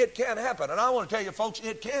 hey, it can happen. And I want to tell you folks,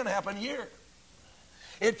 it can happen here.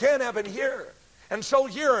 It can happen here. And so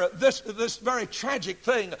here, this very tragic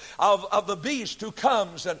thing of the beast who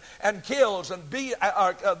comes and kills, and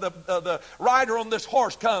the rider on this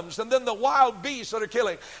horse comes, and then the wild beasts that are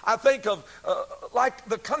killing. I think of like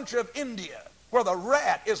the country of India, where the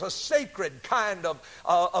rat is a sacred kind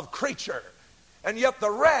of creature. And yet the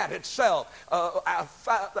rat itself,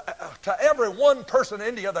 to every one person in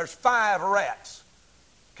India, there's 5 rats.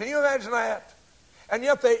 Can you imagine that? And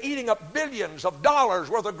yet they're eating up billions of dollars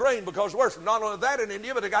worth of grain because worship. Not only that in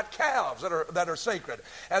India, but they got calves that are sacred.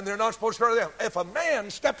 And they're not supposed to hurt them. If a man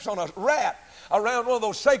steps on a rat around one of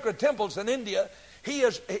those sacred temples in India, he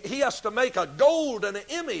has to make a golden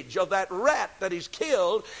image of that rat that he's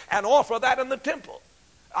killed and offer that in the temple.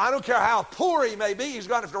 I don't care how poor he may be, he's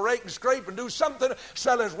going to have to rake and scrape and do something,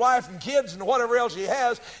 sell his wife and kids and whatever else he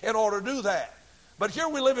has in order to do that. But here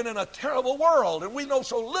we're living in a terrible world, and we know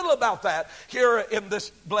so little about that here in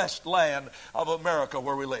this blessed land of America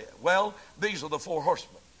where we live. Well, these are the four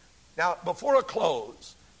horsemen. Now, before I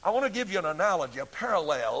close, I want to give you an analogy, a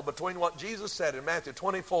parallel between what Jesus said in Matthew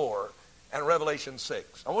 24 and Revelation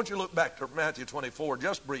 6. I want you to look back to Matthew 24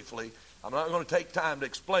 just briefly. I'm not going to take time to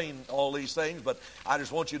explain all these things, but I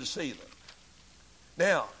just want you to see them.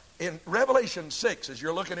 Now, in Revelation 6, as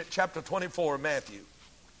you're looking at chapter 24 of Matthew,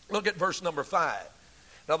 look at verse number 5.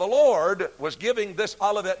 Now, the Lord was giving this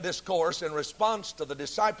Olivet Discourse in response to the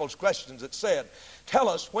disciples' questions. It said, tell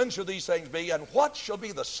us, when shall these things be, and what shall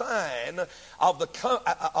be the sign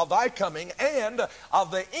of thy coming and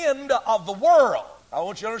of the end of the world? I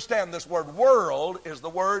want you to understand this word world is the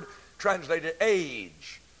word translated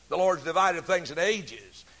age. The Lord's divided things in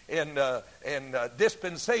ages, in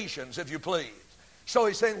dispensations, if you please. So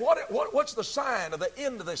he's saying, what's the sign of the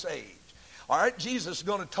end of this age? All right, Jesus is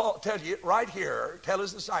going to tell you right here, tell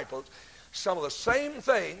his disciples, some of the same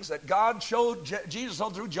things that God showed, Jesus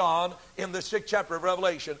showed through John in the 6th chapter of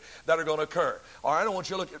Revelation that are going to occur. All right, I want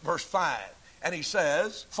you to look at verse 5. And he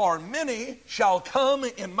says, for many shall come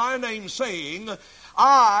in my name, saying,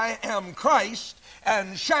 I am Christ,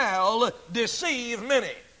 and shall deceive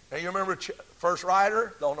many. Now you remember first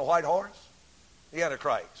rider on the white horse? The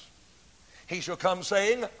Antichrist. He shall come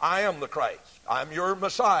saying, I am the Christ. I am your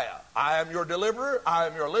Messiah. I am your deliverer. I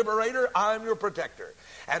am your liberator. I am your protector.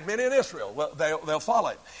 And many in Israel, well, they'll follow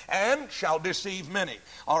him, and shall deceive many.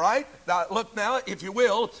 All right? Now, look now, if you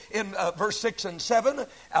will, in verse 6 and 7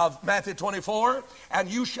 of Matthew 24. And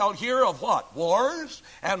you shall hear of what? Wars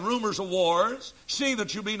and rumors of wars. See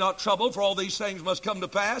that you be not troubled, for all these things must come to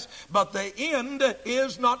pass. But the end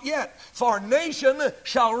is not yet. For nation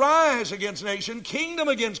shall rise against nation, kingdom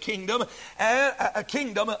against kingdom, and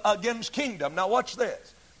kingdom against kingdom. Now watch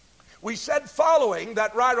this. We said following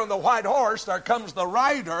that rider on the white horse, there comes the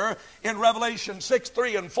rider in Revelation 6,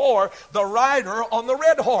 3, and 4, the rider on the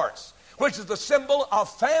red horse, which is the symbol of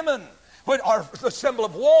famine, or the symbol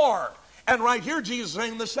of war. And right here, Jesus is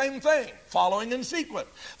saying the same thing, following in sequence.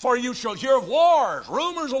 For you shall hear of wars,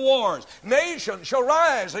 rumors of wars. Nation shall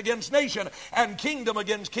rise against nation, and kingdom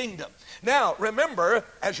against kingdom. Now, remember,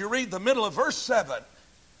 as you read the middle of verse 7,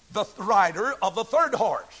 the rider of the third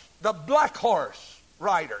horse, the black horse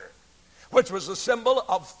rider, which was a symbol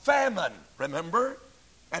of famine, remember?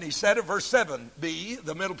 And he said in verse 7b,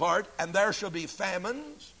 the middle part, and there shall be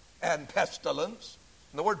famines and pestilence.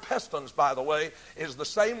 And the word pestilence, by the way, is the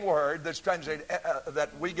same word that's translated,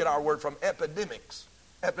 that we get our word from epidemics.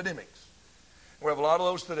 Epidemics. We have a lot of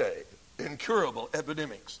those today. Incurable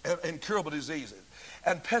epidemics, incurable diseases,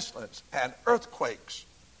 and pestilence, and earthquakes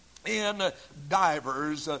in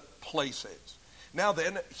divers places. Now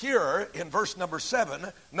then, here in verse number 7,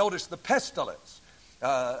 notice the pestilence,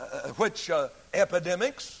 which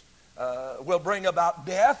epidemics will bring about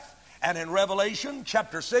death. And in Revelation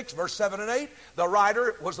chapter 6, verse 7 and 8, the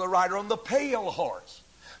rider was the rider on the pale horse.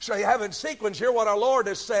 So you have in sequence here what our Lord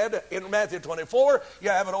has said in Matthew 24. You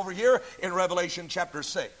have it over here in Revelation chapter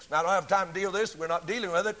 6. Now I don't have time to deal with this. We're not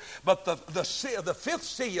dealing with it. But the fifth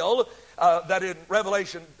seal that in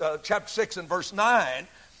Revelation chapter 6 and verse 9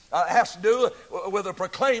 has to do with the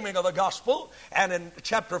proclaiming of the gospel. And in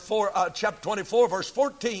chapter 24, verse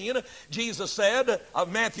 14, Jesus said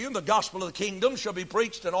of Matthew, the gospel of the kingdom shall be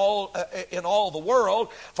preached in all the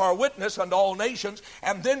world for a witness unto all nations,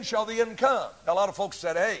 and then shall the end come. Now, a lot of folks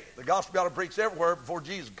said, hey, the gospel got to preach everywhere before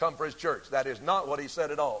Jesus come for his church. That is not what he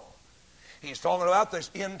said at all. He's talking about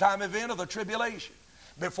this end time event of the tribulation,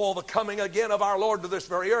 before the coming again of our Lord to this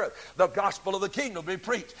very earth. The gospel of the kingdom will be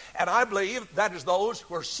preached. And I believe that is those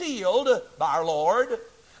who are sealed by our Lord,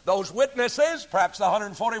 those witnesses, perhaps the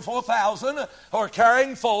 144,000, who are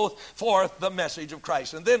carrying forth the message of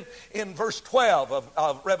Christ. And then in verse 12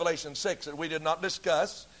 of Revelation 6 that we did not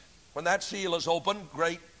discuss, when that seal is opened,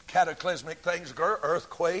 great cataclysmic things occur,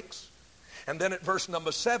 earthquakes. And then at verse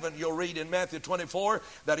number 7, you'll read in Matthew 24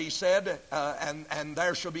 that he said, and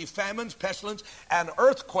there shall be famines, pestilence, and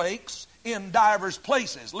earthquakes in divers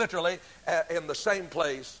places. Literally, in the same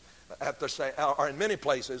place, or in many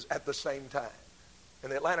places at the same time. In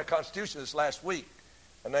the Atlanta Constitution this last week,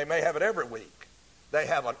 and they may have it every week, they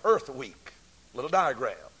have an earth week, little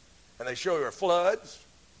diagram. And they show you floods,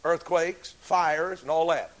 earthquakes, fires, and all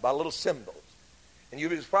that by little symbols. And you'd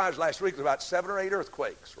be surprised, last week there were about 7 or 8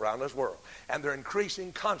 earthquakes around this world. And they're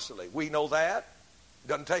increasing constantly. We know that. It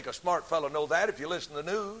doesn't take a smart fellow to know that. If you listen to the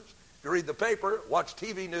news, if you read the paper, watch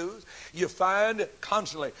TV news, you find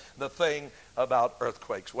constantly the thing about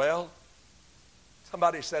earthquakes. Well,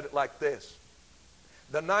 Somebody said it like this: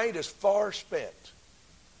 the night is far spent,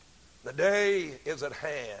 the day is at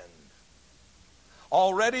hand.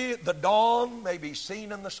 Already the dawn may be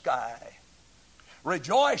seen in the sky.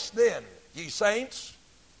 Rejoice then, ye saints,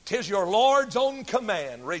 'tis your Lord's own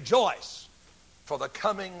command. Rejoice, for the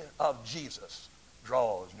coming of Jesus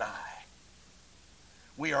draws nigh.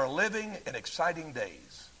 We are living in exciting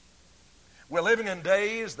days. We're living in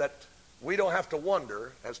days that we don't have to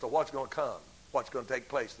wonder as to what's going to come, what's going to take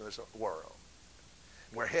place in this world.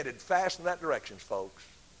 We're headed fast in that direction, folks.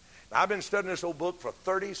 Now, I've been studying this old book for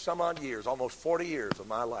 30 some odd years, almost 40 years of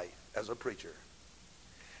my life as a preacher.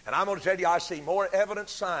 And I'm going to tell you, I see more evident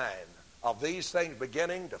sign of these things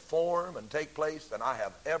beginning to form and take place than I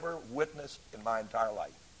have ever witnessed in my entire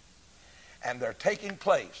life. And they're taking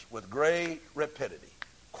place with great rapidity,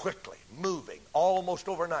 quickly, moving, almost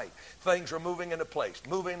overnight. Things are moving into place,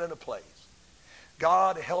 moving into place.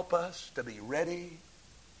 God help us to be ready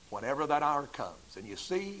whenever that hour comes. And you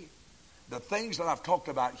see, the things that I've talked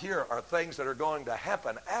about here are things that are going to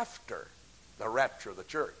happen after the rapture of the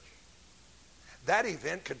church. That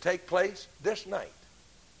event could take place this night.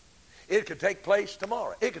 It could take place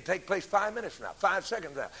tomorrow. It could take place 5 minutes from now, 5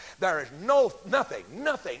 seconds from now. There is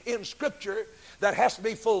nothing in Scripture that has to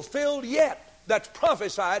be fulfilled yet that's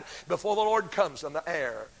prophesied before the Lord comes in the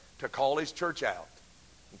air to call His church out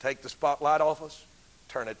and take the spotlight off us,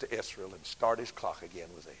 turn it to Israel, and start His clock again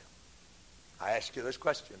with them. I ask you this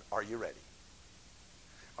question: are you ready?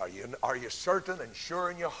 Are you certain and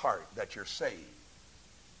sure in your heart that you're saved?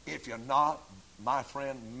 If you're not, my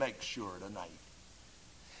friend, make sure tonight.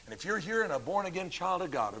 And if you're here and a born-again child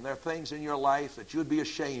of God, and there are things in your life that you'd be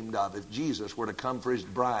ashamed of if Jesus were to come for His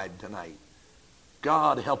bride tonight,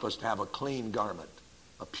 God help us to have a clean garment,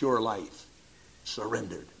 a pure life,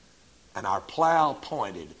 surrendered, and our plow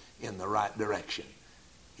pointed in the right direction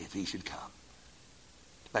if He should come.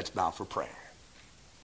 Let's bow for prayer.